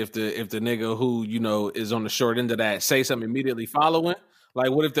respected if the nigga who is on the short end of that say something immediately following?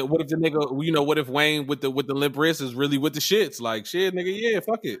 Like, what if the nigga, what if Wayne with the limp wrist is really with the shits? Like, shit, nigga, yeah,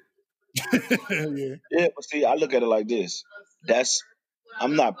 fuck it. Yeah, but see, I look at it like this.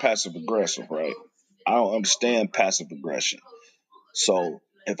 I'm not passive aggressive, right? I don't understand passive aggression. So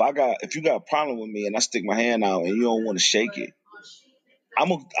if you got a problem with me and I stick my hand out and you don't want to shake it, I'm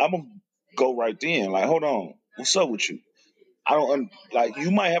gonna go right then. Like, hold on, what's up with you? I don't like,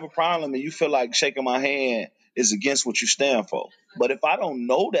 you might have a problem and you feel like shaking my hand is against what you stand for. But if I don't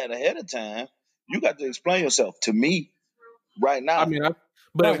know that ahead of time, you got to explain yourself to me right now. I mean,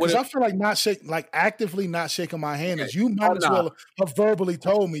 because I feel like actively not shaking my hand is, you might as well have verbally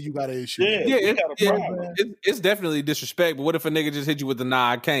told me you got an issue. Yeah, got a problem. It's definitely disrespect. But what if a nigga just hit you with the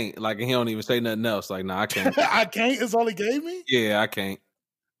nah, I can't, like, and he don't even say nothing else? Like, nah, I can't. I can't is all he gave me? Yeah, I can't.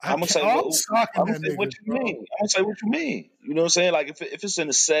 I'm gonna say what you mean. I'm gonna say what you mean. You know what I'm saying? Like, if it's in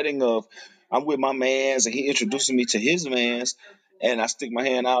a setting of I'm with my mans and he introducing me to his mans and I stick my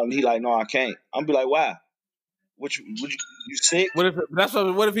hand out and he like, no, I can't. I'm be like, why? Would you sick? What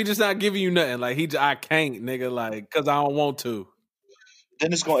if he just not giving you nothing? Like, I can't, nigga, like, cause I don't want to.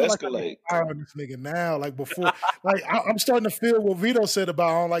 Then it's gonna escalate. Like, I'm this nigga now, like before, like I'm starting to feel what Vito said about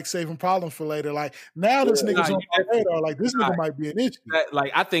I don't like saving problems for later. Like, now this nigga's on my radar. Like, this nigga might be an issue.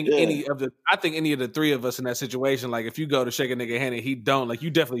 I think any of the three of us in that situation, like, if you go to shake a nigga hand and he don't, like, you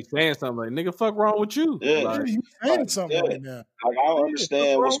definitely saying something like, nigga, fuck wrong with you? Yeah, like, you saying something right now. Like, I don't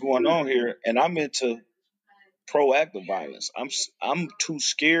understand what's going on here, and I'm into proactive violence. I'm too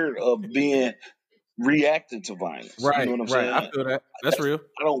scared of being reacting to violence. Right, you know what I'm saying? I feel that. That's real.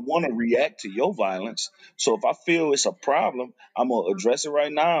 I don't want to react to your violence. So if I feel it's a problem, I'm gonna address it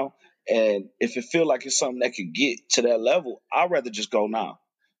right now. And if it feel like it's something that could get to that level, I'd rather just go now.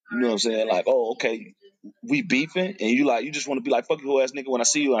 You know what I'm saying? Like, oh, okay, we beefing, and you just want to be like, fuck you, whole ass nigga. When I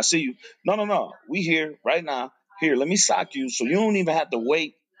see you. No. We here right now. Here, let me sock you, so you don't even have to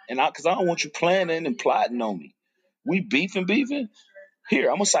wait and because I don't want you planning and plotting on me. We beefing. Here,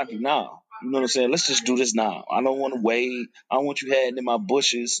 I'm gonna stop you now. You know what I'm saying? Let's just do this now. I don't want to wait. I don't want you hiding in my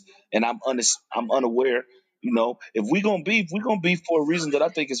bushes, and I'm unaware. You know, if we gonna beef for a reason that I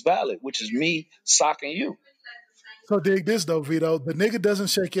think is valid, which is me socking you. So dig this though, Vito. The nigga doesn't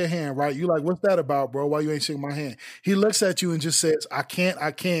shake your hand, right? You like, what's that about, bro? Why you ain't shaking my hand? He looks at you and just says, I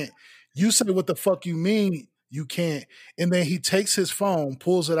can't. You say what the fuck you mean you can't. And then he takes his phone,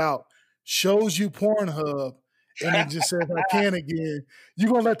 pulls it out, shows you Pornhub, and then just says, I can again. You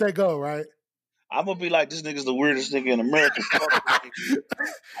gonna let that go, right? I'm gonna be like, this nigga's the weirdest nigga in America.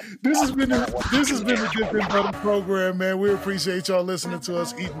 This has been the Dip and Butter program, man. We appreciate y'all listening to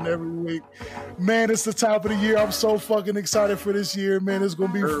us each and every week. Man, it's the top of the year. I'm so fucking excited for this year, man. It's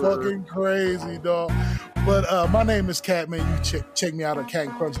gonna be fucking crazy, dog. But my name is Cat, man. You check me out at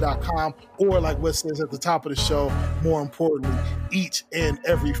catandcrunch.com, or like Wes says at the top of the show, more importantly, each and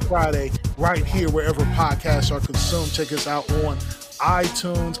every Friday, right here wherever podcasts are consumed. Check us out on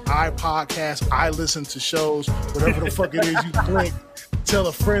iTunes, iPodcast, I listen to shows, whatever the fuck it is you click. Tell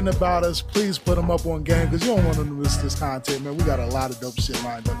a friend about us. Please put them up on game, because you don't want to miss this content, man. We got a lot of dope shit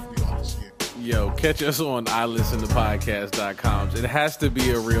lined up for y'all this year. Yo, catch us on ilistenTopodcast.com. It has to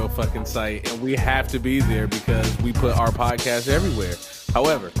be a real fucking site, and we have to be there because we put our podcast everywhere.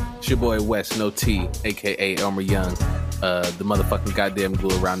 However, it's your boy Wes, no T, a.k.a. Elmer Young, the motherfucking goddamn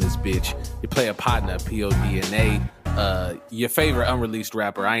glue around this bitch. You play a partner, P-O-D-N-A. Your favorite unreleased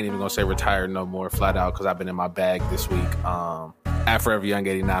rapper, I ain't even gonna say retired no more, flat out, because I've been in my bag this week. At Forever Young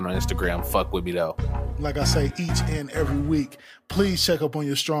 89 on Instagram. Fuck with me though. Like I say, each and every week, please check up on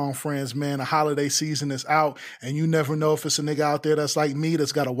your strong friends, man. The holiday season is out, and you never know if it's a nigga out there that's like me,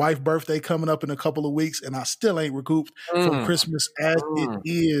 that's got a wife birthday coming up in a couple of weeks, and I still ain't recouped from Christmas as it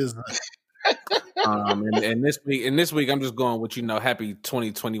is. And this week, I'm just going with, happy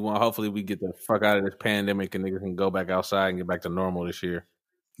 2021. Hopefully we get the fuck out of this pandemic and niggas can go back outside and get back to normal this year.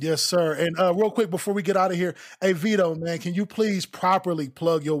 Yes, sir. And real quick before we get out of here, hey Vito, man, can you please properly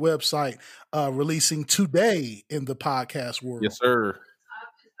plug your website releasing today in the podcast world? Yes, sir.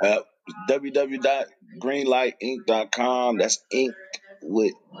 www.greenlightinc.com. That's ink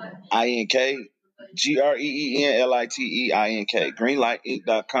with INK. GREENLITEINK.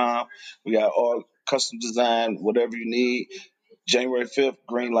 Greenlightinc.com. We got all custom design, whatever you need. January 5th,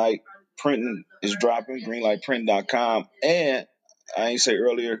 Greenlight Printing is dropping. Greenlightprint.com. And I ain't say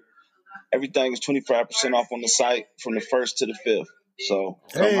earlier, everything is 25% off on the site from the 1st to the 5th. So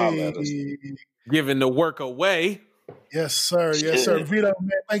come holler at us. Giving the work away. Yes, sir. Yes, sir. Vito,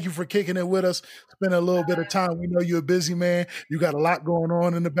 man, thank you for kicking it with us. Spend a little bit of time. We know you're a busy man. You got a lot going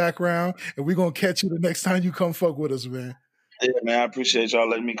on in the background, and we're going to catch you the next time you come fuck with us, man. Yeah, man, I appreciate y'all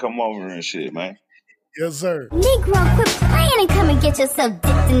letting me come over and shit, man. Yes, sir. Negro, quit playing and come and get yourself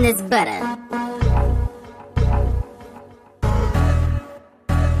dipped in this butter.